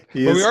about it.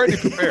 But we already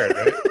prepared,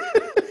 right?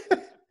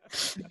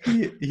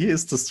 He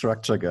is the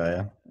structure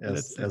guy,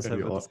 as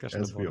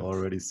we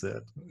already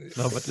said.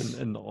 No, but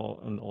in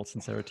all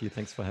sincerity,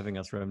 thanks for having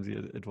us, Ramsey.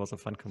 It was a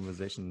fun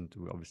conversation.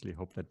 To obviously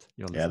hope that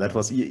you're. Yeah, that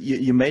was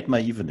you made my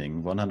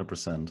evening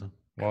 100%.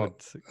 Well,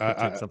 could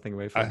take something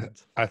away from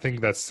it. I think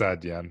that's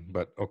sad, Jan.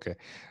 But okay.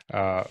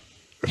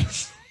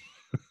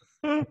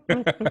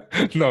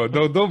 No,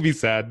 don't be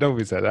sad. Don't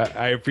be sad.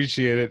 I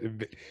appreciate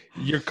it.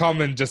 Your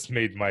comment just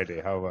made my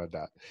day. How about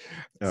that?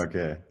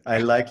 Okay. I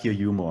like your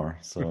humor.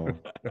 So,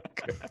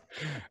 okay.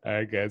 All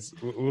right, guys.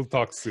 We'll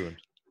talk soon.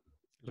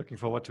 Looking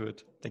forward to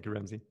it. Thank you,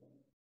 Ramsey.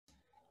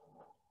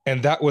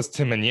 And that was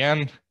Tim and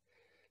Jan.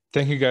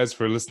 Thank you guys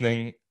for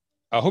listening.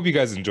 I hope you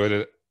guys enjoyed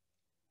it.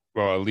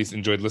 Well, at least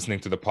enjoyed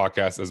listening to the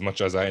podcast as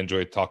much as I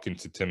enjoyed talking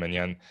to Tim and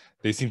Jan.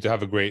 They seem to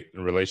have a great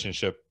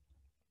relationship,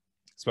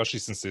 especially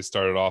since they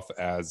started off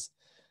as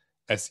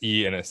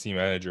SE and SE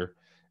manager.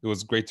 It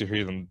was great to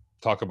hear them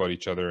talk about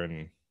each other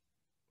and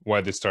why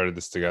they started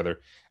this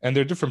together. And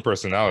they're different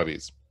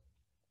personalities.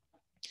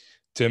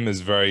 Tim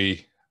is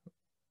very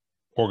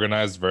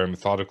organized, very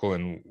methodical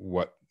in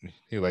what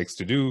he likes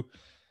to do.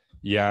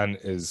 Jan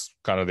is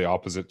kind of the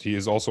opposite. He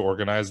is also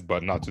organized,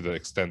 but not to the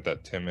extent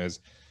that Tim is.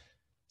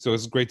 So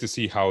it's great to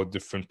see how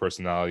different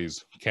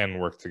personalities can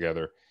work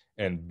together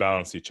and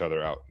balance each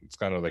other out. It's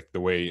kind of like the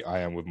way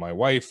I am with my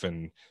wife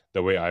and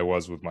the way I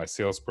was with my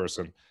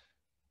salesperson,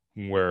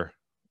 where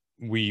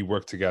we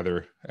work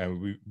together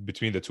and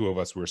between the two of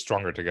us, we're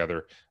stronger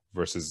together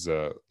versus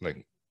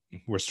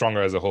we're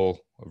stronger as a whole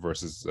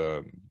versus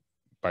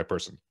by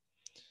person.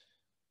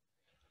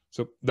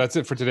 So that's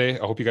it for today.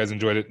 I hope you guys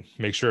enjoyed it.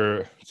 Make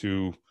sure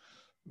to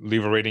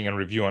leave a rating and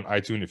review on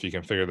iTunes if you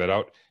can figure that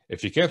out.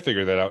 If you can't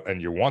figure that out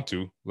and you want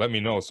to, let me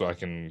know so I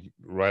can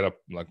write up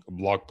like a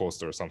blog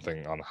post or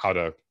something on how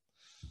to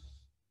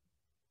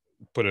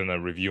put in a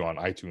review on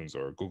iTunes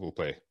or Google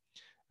Play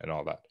and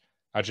all that.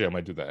 Actually, I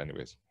might do that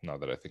anyways, now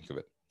that I think of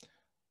it.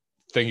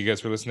 Thank you guys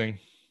for listening,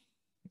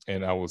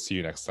 and I will see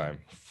you next time.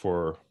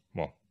 For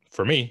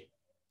me,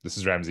 this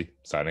is Ramsey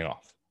signing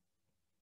off.